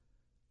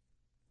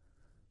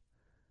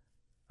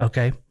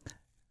 Okay.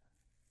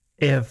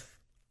 If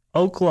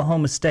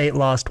Oklahoma State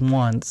lost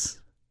once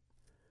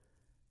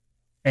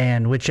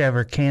and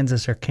whichever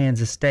Kansas or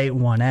Kansas State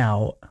won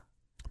out,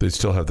 they'd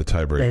still have the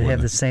tiebreak. They'd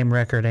have the same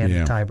record and the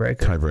tiebreaker.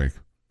 Tiebreak.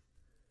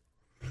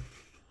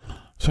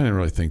 So I didn't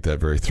really think that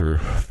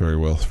very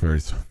well.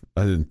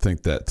 I didn't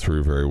think that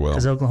through very well.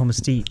 Because Oklahoma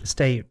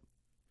State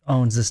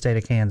owns the state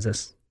of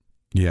Kansas.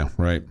 Yeah,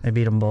 right. They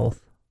beat them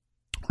both.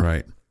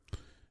 Right.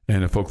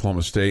 And if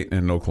Oklahoma State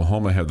and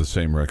Oklahoma have the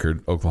same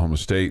record, Oklahoma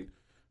State,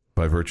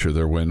 by virtue of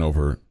their win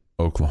over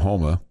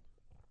Oklahoma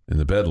in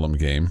the Bedlam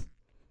game,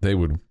 they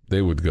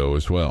would go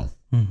as well.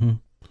 Mm-hmm.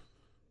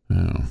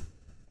 Yeah.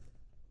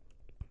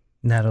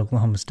 That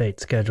Oklahoma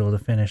State schedule to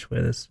finish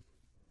with is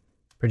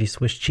pretty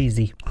Swiss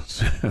cheesy.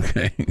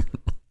 Okay.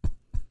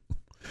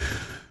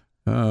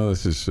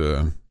 This is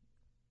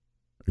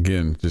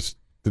again just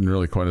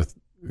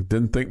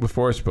didn't think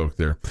before I spoke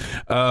there,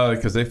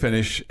 because they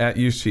finish at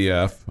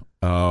UCF,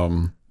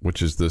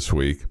 which is this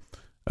week,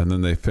 and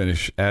then they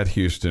finish at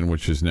Houston,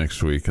 which is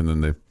next week, and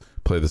then they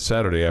play the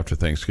Saturday after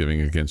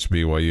Thanksgiving against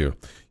BYU.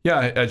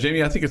 Yeah,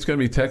 Jamie, I think it's going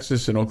to be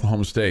Texas and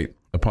Oklahoma State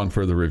upon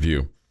further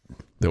review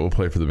that will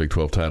play for the Big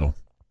 12 title.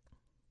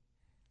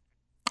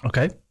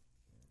 Okay.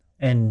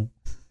 And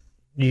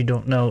you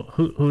don't know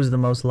who's the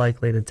most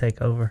likely to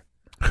take over?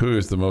 Who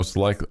is the most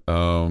likely?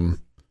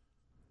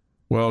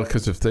 Well,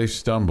 because if they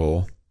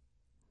stumble,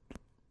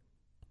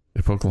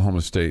 if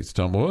Oklahoma State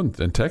stumble,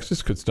 and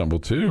Texas could stumble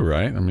too,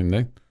 right? I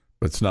mean,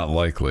 but it's not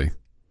likely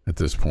at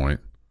this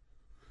point.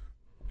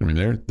 I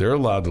mean, they're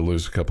allowed to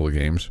lose a couple of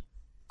games.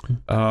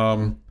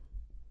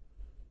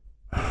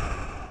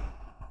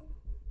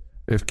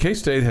 If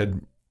K-State had,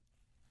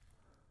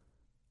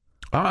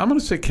 I'm going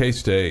to say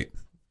K-State.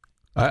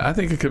 I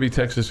think it could be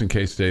Texas and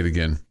K-State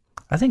again.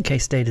 I think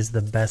K-State is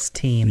the best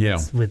team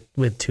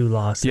with 2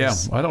 losses. Yeah,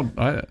 I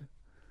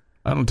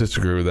don't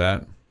disagree with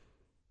that.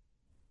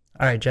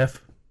 All right,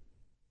 Jeff.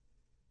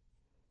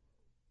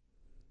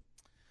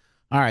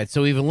 All right,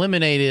 so we've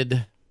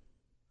eliminated.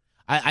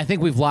 I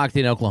think we've locked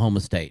in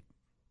Oklahoma State.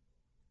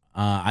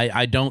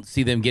 I don't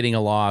see them getting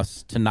a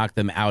loss to knock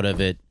them out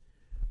of it.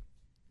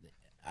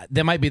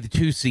 That might be the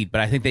 2 seed, but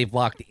I think they've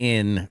locked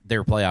in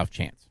their playoff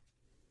chance,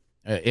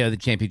 the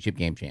championship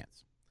game chance.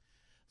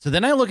 So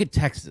then I look at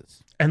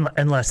Texas.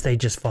 Unless they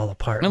just fall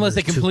apart. Unless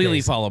they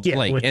completely fall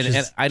apart.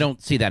 And I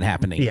don't see that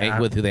happening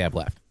with who they have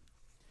left.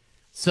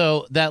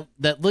 So that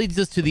leads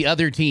us to the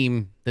other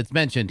team that's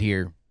mentioned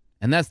here,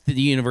 and that's the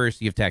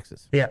University of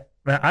Texas. Yeah,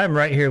 I'm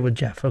right here with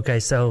Jeff. Okay,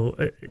 so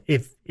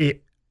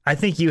I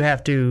think you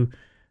have to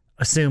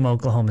assume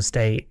Oklahoma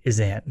State is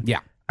in. Yeah.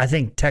 I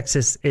think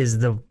Texas is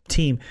the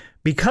team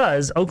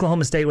because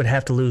Oklahoma State would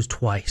have to lose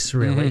twice,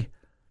 really,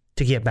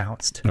 to get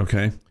bounced.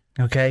 Okay.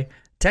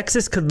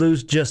 Texas could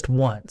lose just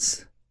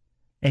once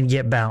and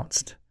get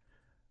bounced,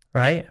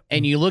 right?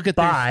 And you look at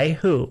by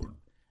who?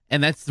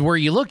 And that's where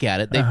you look at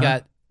it.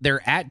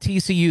 They're at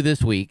TCU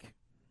this week.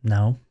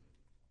 No.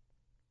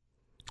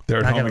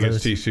 They're at home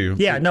against TCU.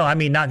 Yeah, no, I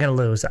mean, not going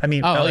to lose. I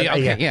mean, not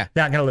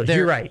going to lose.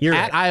 You're right. You're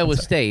at Iowa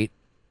State,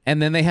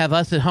 and then they have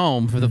us at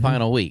home for the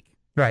final week.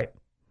 Right.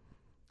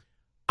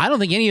 I don't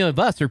think any of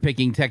us are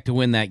picking Tech to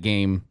win that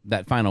game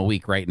that final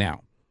week right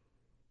now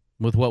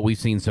with what we've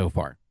seen so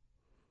far.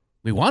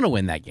 We want to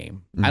win that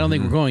game. I don't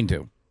think we're going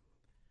to.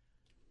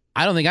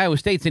 I don't think Iowa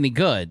State's any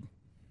good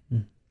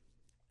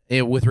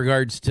with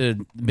regards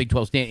to the Big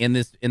 12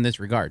 stand in this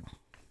regard.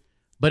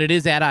 But it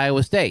is at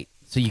Iowa State,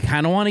 so you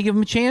kind of want to give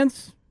them a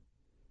chance.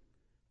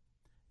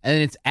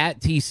 And it's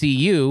at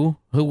TCU,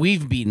 who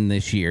we've beaten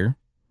this year.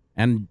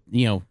 And,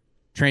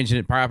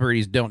 transient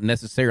properties don't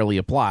necessarily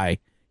apply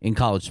in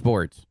college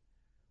sports.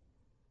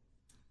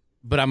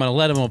 But I'm going to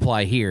let them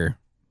apply here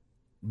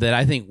that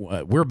I think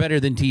we're better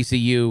than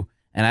TCU,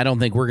 and I don't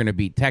think we're going to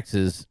beat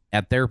Texas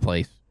at their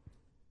place.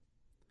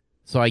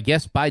 So I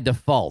guess by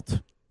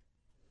default,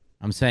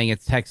 I'm saying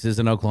it's Texas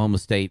and Oklahoma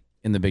State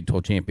in the Big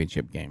 12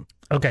 championship game.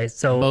 Okay,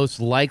 so most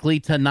likely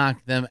to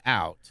knock them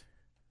out.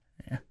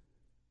 Yeah.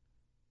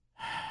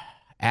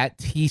 At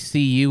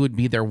TCU would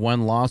be their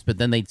one loss, but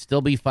then they'd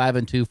still be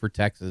 5-2 for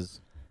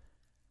Texas,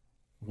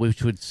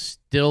 which would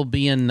still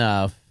be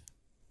enough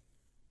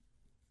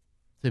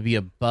to be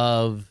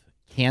above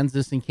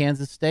Kansas and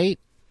Kansas State.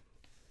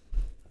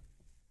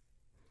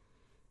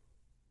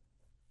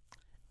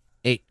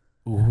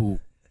 Ooh.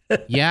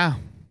 Yeah.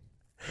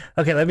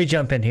 Okay, let me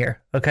jump in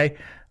here. Okay,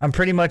 I'm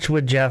pretty much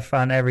with Jeff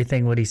on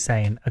everything what he's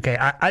saying. Okay,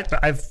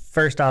 I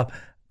first off,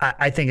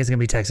 I think it's gonna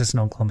be Texas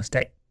and Oklahoma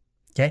State.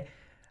 Okay,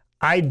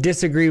 I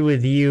disagree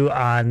with you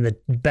on the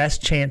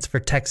best chance for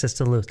Texas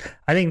to lose.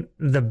 I think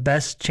the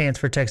best chance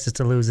for Texas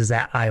to lose is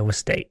at Iowa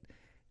State.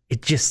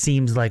 It just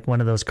seems like one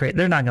of those crazy.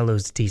 They're not gonna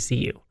lose to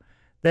TCU.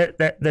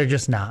 They're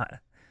just not.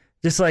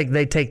 Just like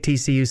they take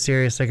TCU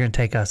serious, they're gonna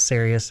take us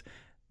serious.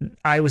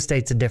 Iowa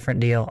State's a different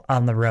deal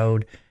on the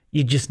road.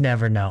 You just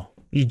never know.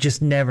 You just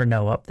never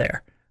know up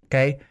there.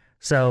 Okay?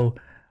 So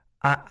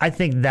I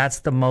think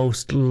that's the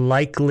most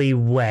likely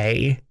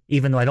way,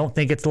 even though I don't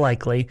think it's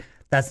likely,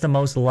 that's the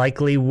most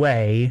likely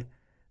way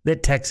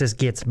that Texas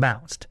gets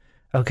bounced.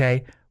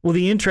 Okay? Well,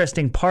 the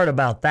interesting part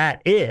about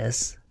that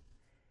is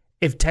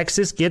if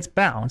Texas gets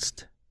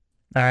bounced,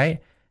 all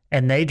right,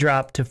 and they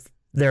drop to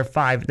their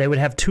 5, they would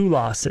have 2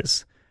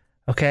 losses.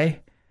 Okay?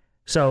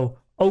 So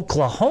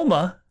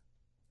Oklahoma,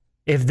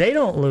 if they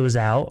don't lose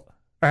out,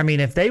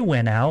 if they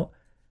win out,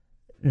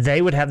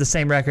 they would have the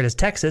same record as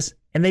Texas,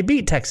 and they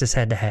beat Texas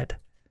head-to-head.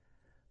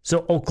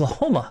 So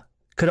Oklahoma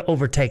could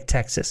overtake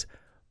Texas.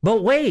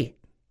 But wait,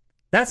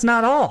 that's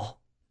not all.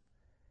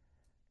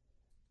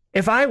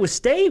 If Iowa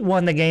State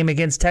won the game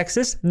against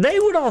Texas, they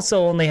would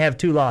also only have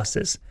 2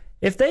 losses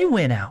if they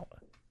win out.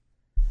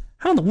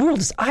 How in the world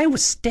is Iowa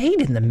State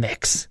in the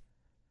mix?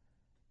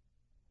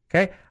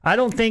 Okay, I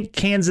don't think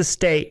Kansas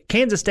State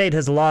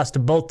has lost to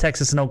both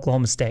Texas and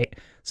Oklahoma State,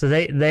 so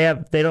they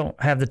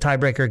don't have the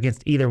tiebreaker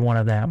against either one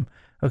of them.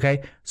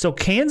 Okay, so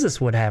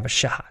Kansas would have a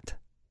shot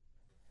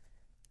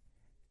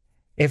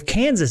if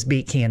Kansas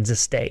beat Kansas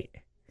State.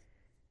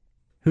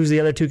 Who's the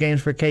other 2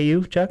 games for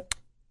KU, Chuck?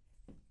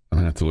 I'm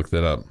gonna have to look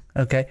that up.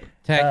 Okay,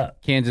 Tech,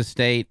 Kansas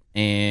State,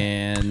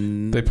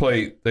 and they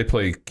play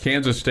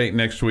Kansas State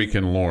next week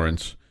in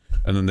Lawrence.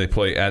 And then they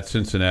play at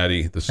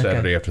Cincinnati the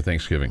Saturday after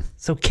Thanksgiving.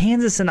 So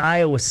Kansas and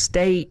Iowa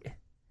State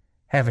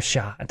have a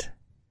shot.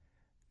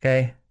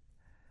 Okay,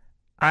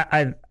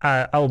 I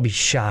will be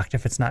shocked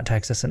if it's not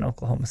Texas and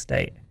Oklahoma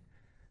State.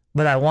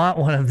 But I want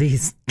one of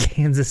these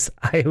Kansas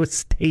Iowa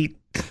State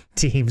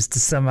teams to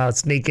somehow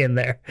sneak in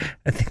there.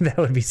 I think that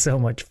would be so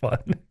much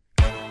fun.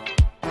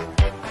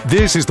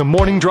 This is the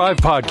Morning Drive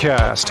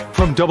Podcast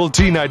from Double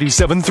T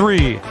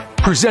 97.3,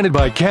 presented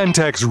by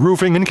Cantex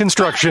Roofing and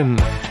Construction.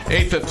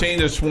 8:15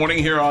 this morning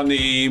here on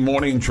the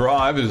Morning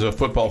Drive is a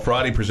Football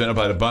Friday presented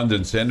by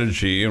Abundance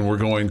Energy, and we're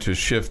going to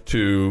shift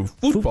to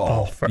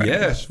football Friday.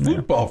 Yes,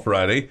 Football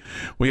Friday.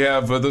 We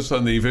have with us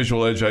on the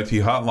Visual Edge IT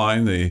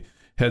hotline the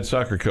head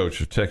soccer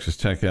coach of Texas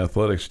Tech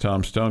Athletics,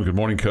 Tom Stone. Good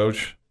morning,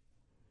 Coach.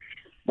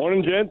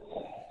 Morning, gents.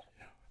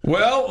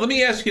 Well, let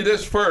me ask you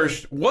this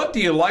first. What do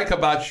you like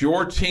about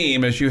your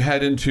team as you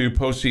head into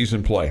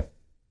postseason play?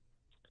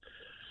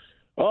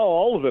 Oh,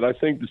 all of it. I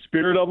think the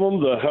spirit of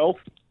them, the health,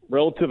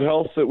 relative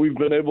health that we've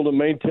been able to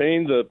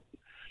maintain, the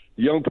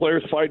young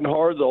players fighting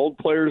hard, the old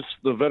players,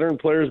 the veteran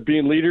players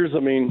being leaders.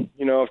 I mean,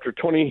 you know, after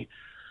 20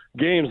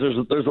 games,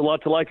 there's a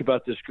lot to like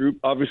about this group.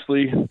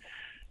 Obviously,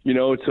 you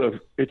know,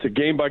 it's a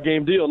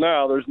game-by-game deal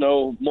now. There's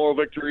no moral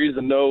victories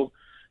and no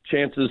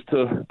chances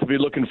to be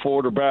looking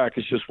forward or back.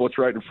 It's just what's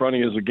right in front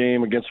of you is a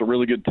game against a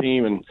really good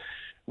team, and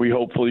we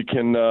hopefully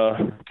can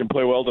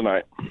play well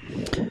tonight.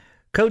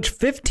 Coach,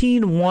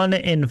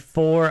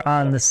 15-1-4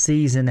 on the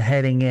season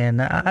heading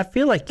in. I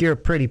feel like you're a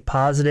pretty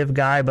positive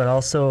guy, but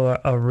also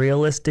a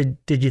realist. Did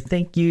you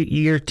think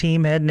your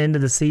team heading into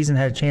the season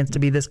had a chance to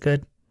be this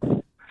good?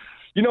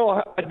 You know,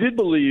 I did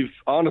believe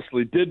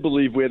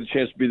we had a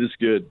chance to be this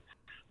good,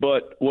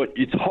 but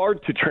it's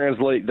hard to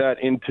translate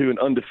that into an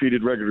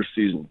undefeated regular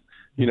season.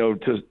 You know,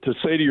 to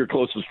say to your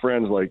closest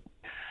friends, like,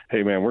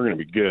 hey, man, we're going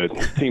to be good.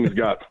 This team's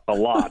got a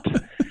lot.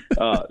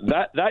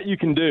 That you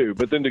can do.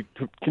 But then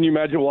can you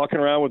imagine walking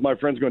around with my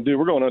friends going, dude,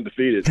 we're going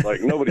undefeated? Like,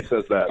 nobody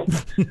says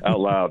that out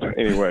loud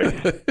anyway.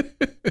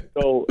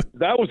 So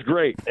that was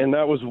great, and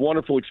that was a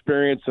wonderful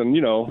experience. And,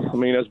 you know, I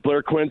mean, as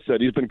Blair Quinn said,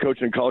 he's been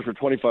coaching in college for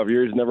 25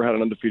 years, never had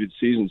an undefeated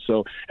season.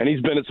 So, and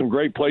he's been at some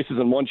great places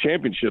and won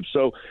championships.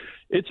 So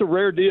it's a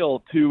rare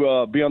deal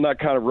to be on that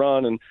kind of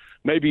run, and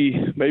maybe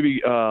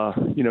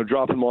you know,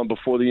 dropping one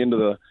before the end of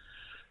the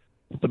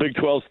Big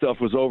 12 stuff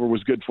was over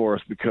was good for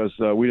us, because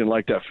we didn't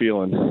like that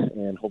feeling,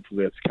 and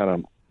hopefully that's kind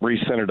of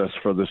recentered us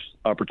for this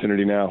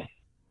opportunity now.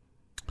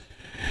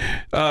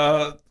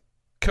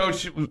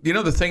 Coach, you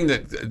know, the thing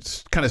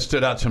that kind of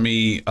stood out to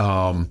me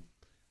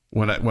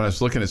when I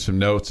was looking at some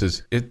notes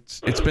is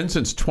it's been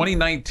since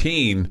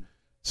 2019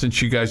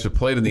 since you guys have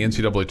played in the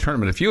NCAA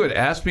tournament. If you had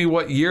asked me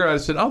what year,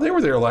 I'd said, oh, they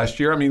were there last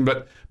year. I mean,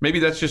 but maybe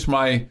that's just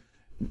my,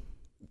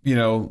 you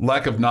know,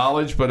 lack of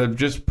knowledge, but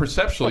just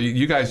perceptually,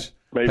 you guys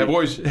have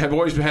always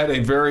had a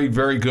very,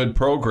 very good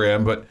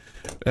program. But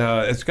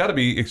it's got to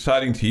be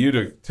exciting to you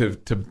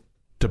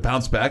to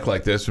bounce back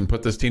like this and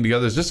put this team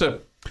together. Do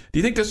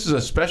you think this is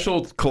a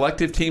special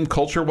collective team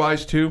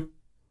culture-wise too?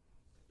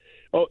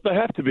 Oh, they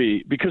have to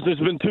be, because there's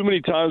been too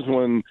many times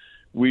when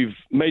we've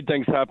made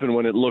things happen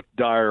when it looked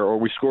dire, or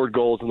we scored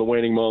goals in the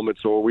waning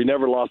moments, or we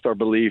never lost our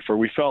belief, or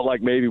we felt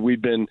like maybe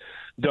we'd been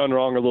done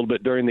wrong a little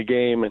bit during the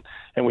game,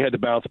 and we had to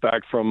bounce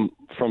back from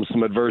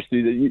some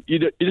adversity. You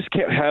just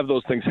can't have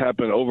those things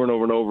happen over and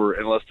over and over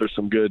unless there's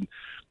some good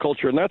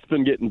culture, and that's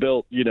been getting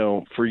built, you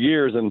know, for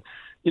years. And,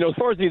 you know, as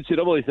far as the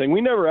NCAA thing,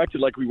 we never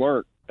acted like we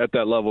weren't at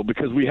that level,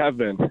 because we have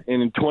been.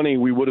 And in 20,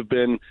 we were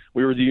the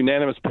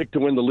unanimous pick to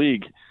win the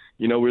league.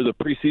 You know, we were the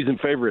preseason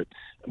favorite,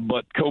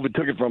 but COVID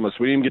took it from us.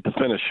 We didn't get to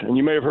finish. And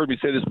you may have heard me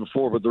say this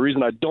before, but the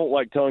reason I don't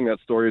like telling that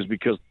story is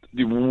because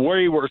the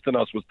way worse than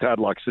us was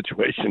Tadlock's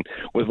situation,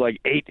 with like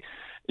 8,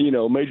 you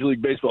know, Major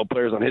League Baseball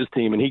players on his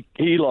team, and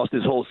he lost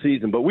his whole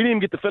season. But we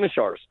didn't get to finish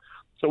ours.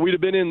 So we'd have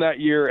been in that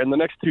year, and the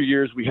next 2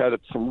 years we had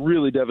some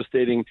really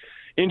devastating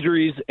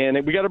injuries, and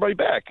we got everybody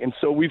back. And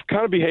so we've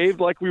kind of behaved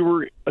like we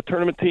were a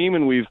tournament team,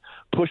 and we've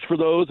pushed for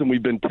those, and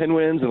we've been 10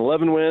 wins and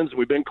 11 wins, and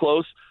we've been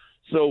close.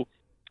 So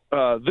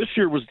this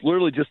year was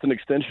literally just an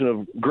extension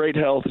of great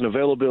health and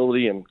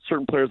availability, and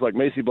certain players like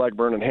Macy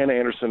Blackburn and Hannah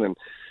Anderson and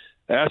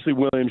Ashley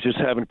Williams just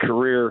having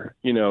career,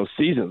 you know,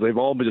 seasons. They've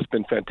all just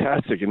been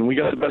fantastic, and we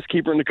got the best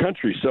keeper in the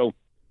country. So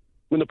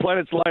when the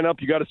planets line up,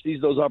 you got to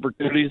seize those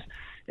opportunities.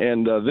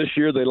 And this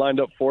year they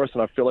lined up for us,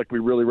 and I feel like we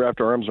really wrapped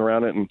our arms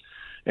around it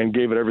and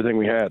gave it everything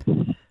we had.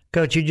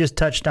 Coach, you just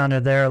touched on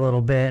it there a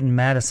little bit, and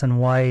Madison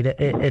White.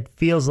 It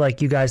feels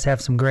like you guys have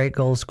some great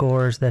goal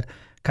scorers that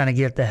kind of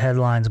get the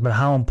headlines, but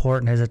how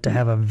important is it to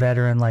have a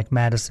veteran like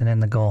Madison in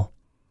the goal?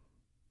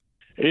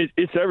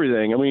 It's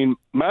everything. I mean,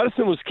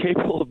 Madison was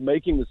capable of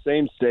making the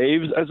same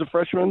saves as a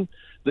freshman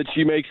that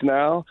she makes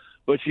now,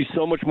 but she's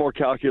so much more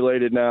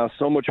calculated now,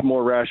 so much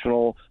more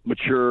rational,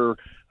 mature,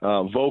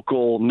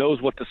 vocal,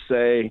 knows what to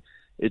say.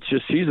 It's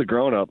just, she's a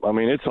grown-up. I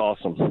mean, it's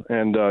awesome.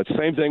 And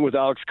same thing with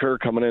Alex Kerr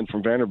coming in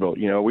from Vanderbilt.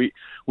 You know, we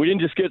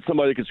didn't just get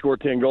somebody that could score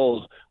 10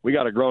 goals. We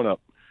got a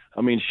grown-up. I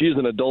mean, she's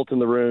an adult in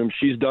the room.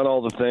 She's done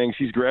all the things.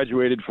 She's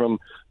graduated from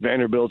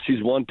Vanderbilt.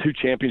 She's won 2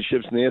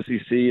 championships in the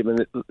SEC. I mean,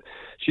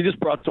 she just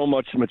brought so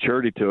much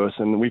maturity to us,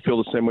 and we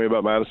feel the same way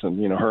about Madison.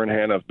 You know, her and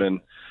Hannah have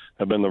been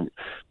the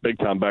big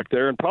time back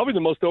there. And probably the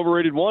most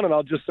overrated one, and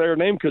I'll just say her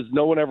name because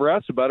no one ever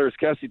asks about her, is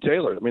Cassie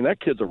Taylor. I mean, that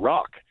kid's a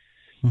rock.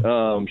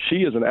 She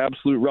is an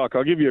absolute rock.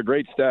 I'll give you a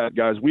great stat,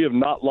 guys. We have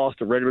not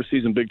lost a regular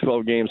season Big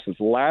 12 game since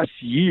last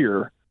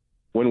year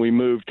when we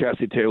moved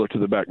Cassie Taylor to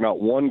the back.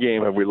 Not one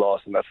game have we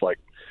lost, and that's like,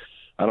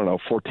 I don't know,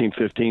 14,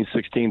 15,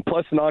 16,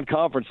 plus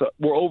non-conference.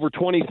 We're over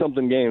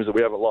 20-something games that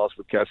we haven't lost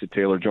with Cassie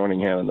Taylor joining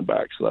Hannah in the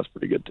back, so that's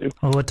pretty good, too.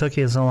 Well, what took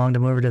you so long to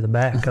move her to the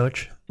back,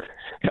 Coach?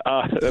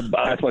 I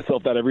ask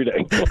myself that every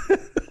day.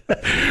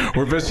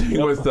 We're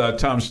visiting with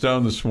Tom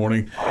Stone this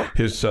morning.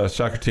 His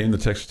soccer team, the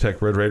Texas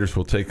Tech Red Raiders,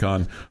 will take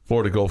on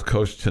Florida Gulf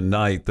Coast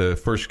tonight. The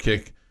first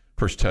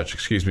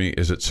touch,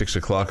 is at 6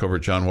 o'clock over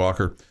at John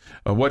Walker.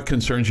 What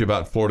concerns you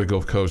about Florida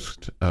Gulf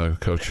Coast,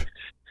 Coach?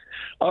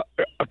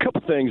 A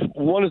couple things.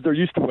 One is they're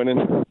used to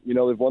winning. You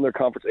know, they've won their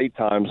conference 8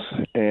 times,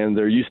 and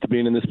they're used to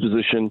being in this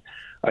position.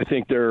 I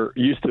think they're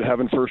used to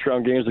having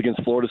first-round games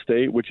against Florida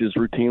State, which is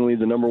routinely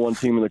the number 1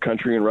 team in the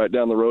country and right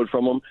down the road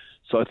from them.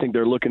 So I think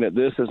they're looking at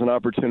this as an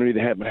opportunity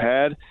they haven't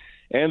had.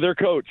 And their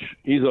coach,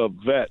 he's a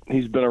vet.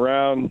 He's been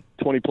around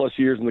 20-plus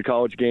years in the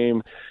college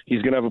game.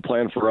 He's going to have a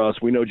plan for us.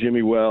 We know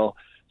Jimmy well.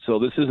 So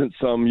this isn't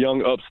some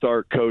young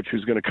upstart coach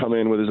who's going to come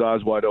in with his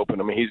eyes wide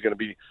open. I mean, he's going to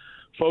be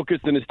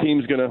focused, and his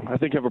team's going to, I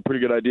think, have a pretty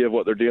good idea of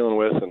what they're dealing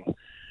with. And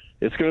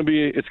it's going to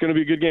be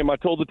a good game. I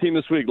told the team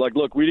this week, like,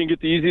 look, we didn't get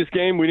the easiest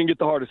game. We didn't get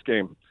the hardest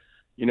game.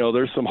 You know,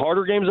 there's some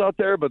harder games out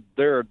there, but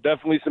there are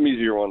definitely some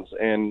easier ones.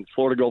 And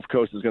Florida Gulf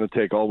Coast is going to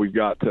take all we've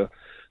got to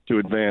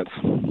advance.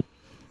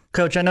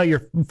 Coach, I know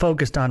you're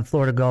focused on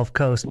Florida Gulf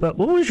Coast, but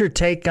what was your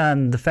take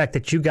on the fact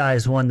that you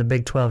guys won the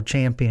Big 12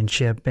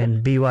 championship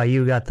and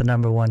BYU got the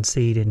number 1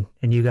 seed and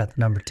you got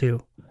the number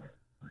 2?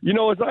 You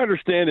know, as I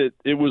understand it,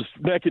 it was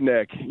neck and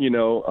neck. You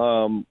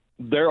know,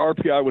 their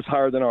RPI was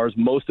higher than ours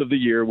most of the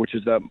year, which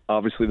is that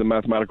obviously the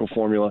mathematical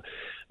formula.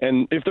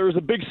 And if there was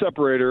a big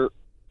separator,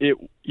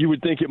 you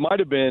would think it might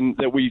have been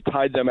that we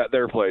tied them at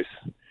their place,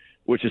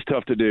 which is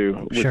tough to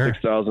do with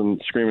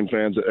 6,000 screaming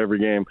fans at every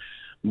game.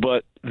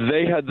 But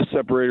they had the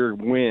separator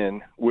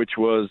win, which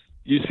was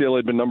UCLA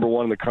had been number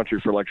 1 in the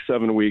country for like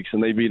 7 weeks,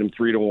 and they beat them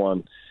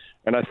 3-1.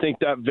 And I think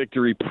that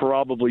victory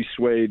probably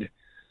swayed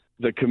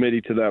the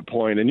committee to that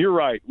point. And you're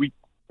right.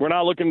 We're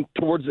not looking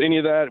towards any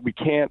of that. We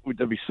can't.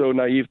 That'd be so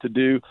naive to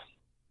do.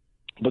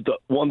 But the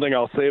one thing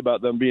I'll say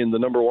about them being the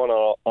number 1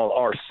 on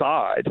our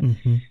side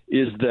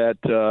is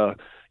that,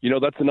 you know,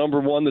 that's the number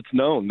 1 that's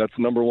known. That's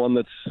the number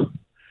 1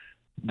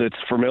 that's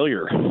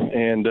familiar.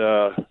 And,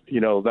 you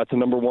know, that's a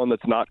number 1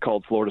 that's not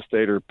called Florida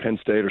State or Penn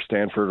State or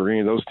Stanford or any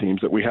of those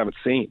teams that we haven't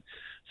seen.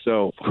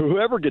 So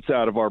whoever gets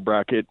out of our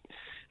bracket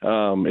is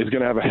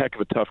going to have a heck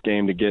of a tough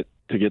game to get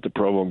to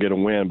Provo and get a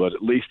win. But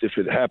at least if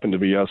it happened to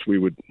be us, we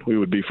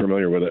would be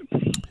familiar with it.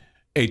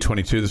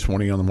 8:22 this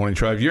morning on the Morning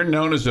Drive. You're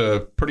known as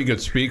a pretty good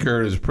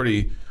speaker, as a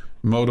pretty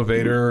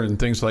motivator and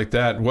things like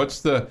that.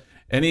 What's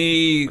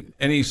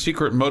any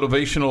secret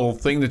motivational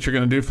thing that you're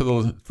going to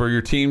do for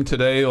your team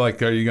today?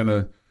 Like, are you going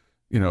to,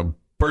 you know,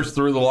 burst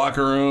through the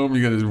locker room?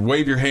 You're going to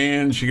wave your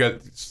hands? You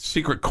got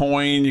secret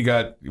coin? You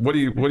got what do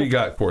you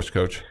got for us,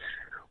 Coach?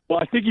 Well,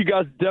 I think you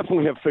guys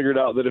definitely have figured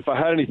out that if I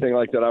had anything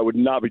like that, I would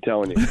not be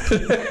telling you.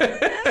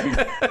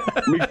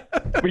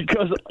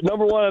 Because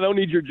number 1, I don't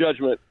need your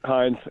judgment,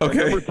 Heinz.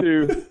 Okay. And number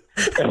 2,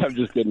 I'm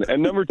just kidding.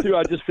 And number 2,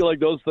 I just feel like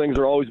those things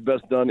are always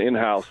best done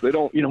in-house. They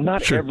don't, you know,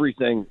 not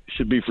everything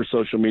should be for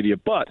social media.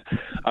 But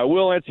I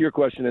will answer your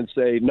question and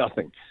say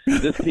nothing.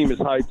 This team is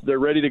hyped. They're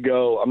ready to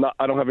go.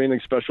 I don't have anything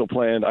special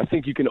planned. I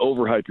think you can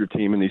overhype your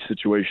team in these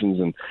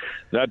situations, and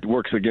that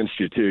works against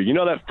you too. You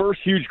know, that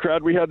first huge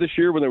crowd we had this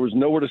year when there was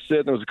nowhere to sit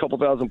and there was a couple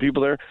thousand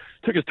people there, it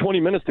took us 20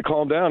 minutes to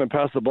calm down and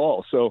pass the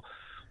ball. So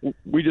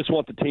we just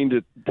want the team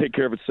to take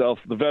care of itself.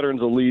 The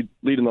veterans will lead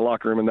in the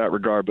locker room in that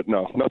regard, but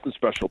no, nothing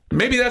special.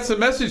 Maybe that's the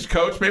message,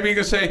 Coach. Maybe you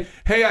can say,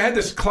 hey, I had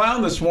this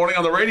clown this morning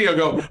on the radio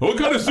go, what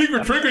kind of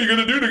secret trick are you going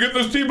to do to get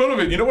this team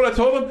motivated? You know what I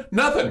told him?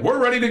 Nothing.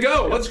 We're ready to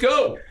go. Let's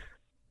go.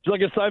 It's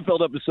like a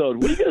Seinfeld episode.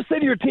 What are you going to say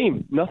to your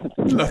team? Nothing.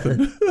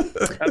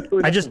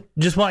 I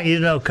just want you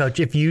to know, Coach,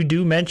 if you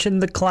do mention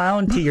the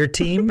clown to your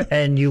team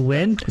and you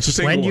win,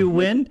 when you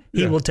win,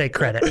 he will take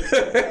credit.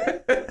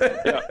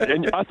 Yeah,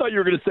 and I thought you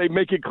were going to say,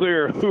 make it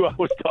clear who I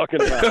was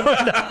talking about.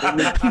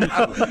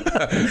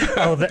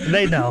 Oh,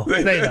 they know.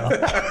 They know.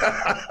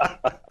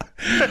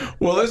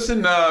 Well,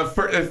 listen,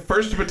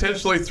 first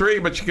potentially 3,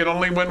 but you can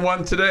only win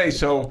 1 today.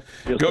 So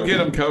go get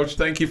them, Coach.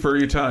 Thank you for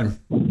your time.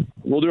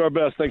 We'll do our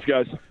best. Thanks,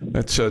 guys.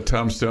 That's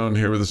Tom Stone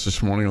here with us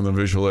this morning on the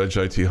Visual Edge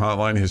IT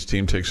Hotline. His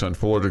team takes on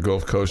Florida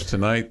Gulf Coast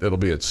tonight. It'll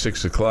be at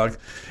 6 o'clock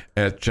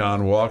at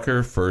John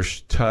Walker.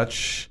 First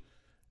touch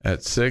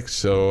at 6.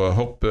 So I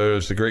hope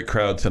there's a great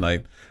crowd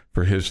tonight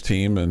for his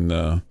team,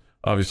 and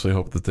obviously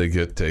hope that they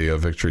get a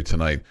victory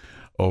tonight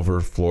over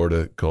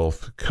Florida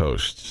Gulf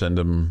Coast. Send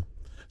them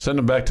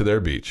back to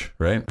their beach,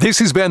 right? This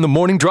has been the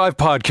Morning Drive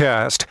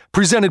Podcast,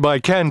 presented by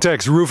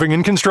Cantex Roofing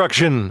and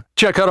Construction.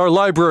 Check out our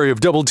library of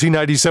Double T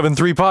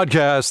 97.3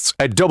 podcasts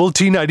at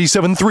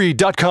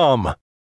doublet973.com.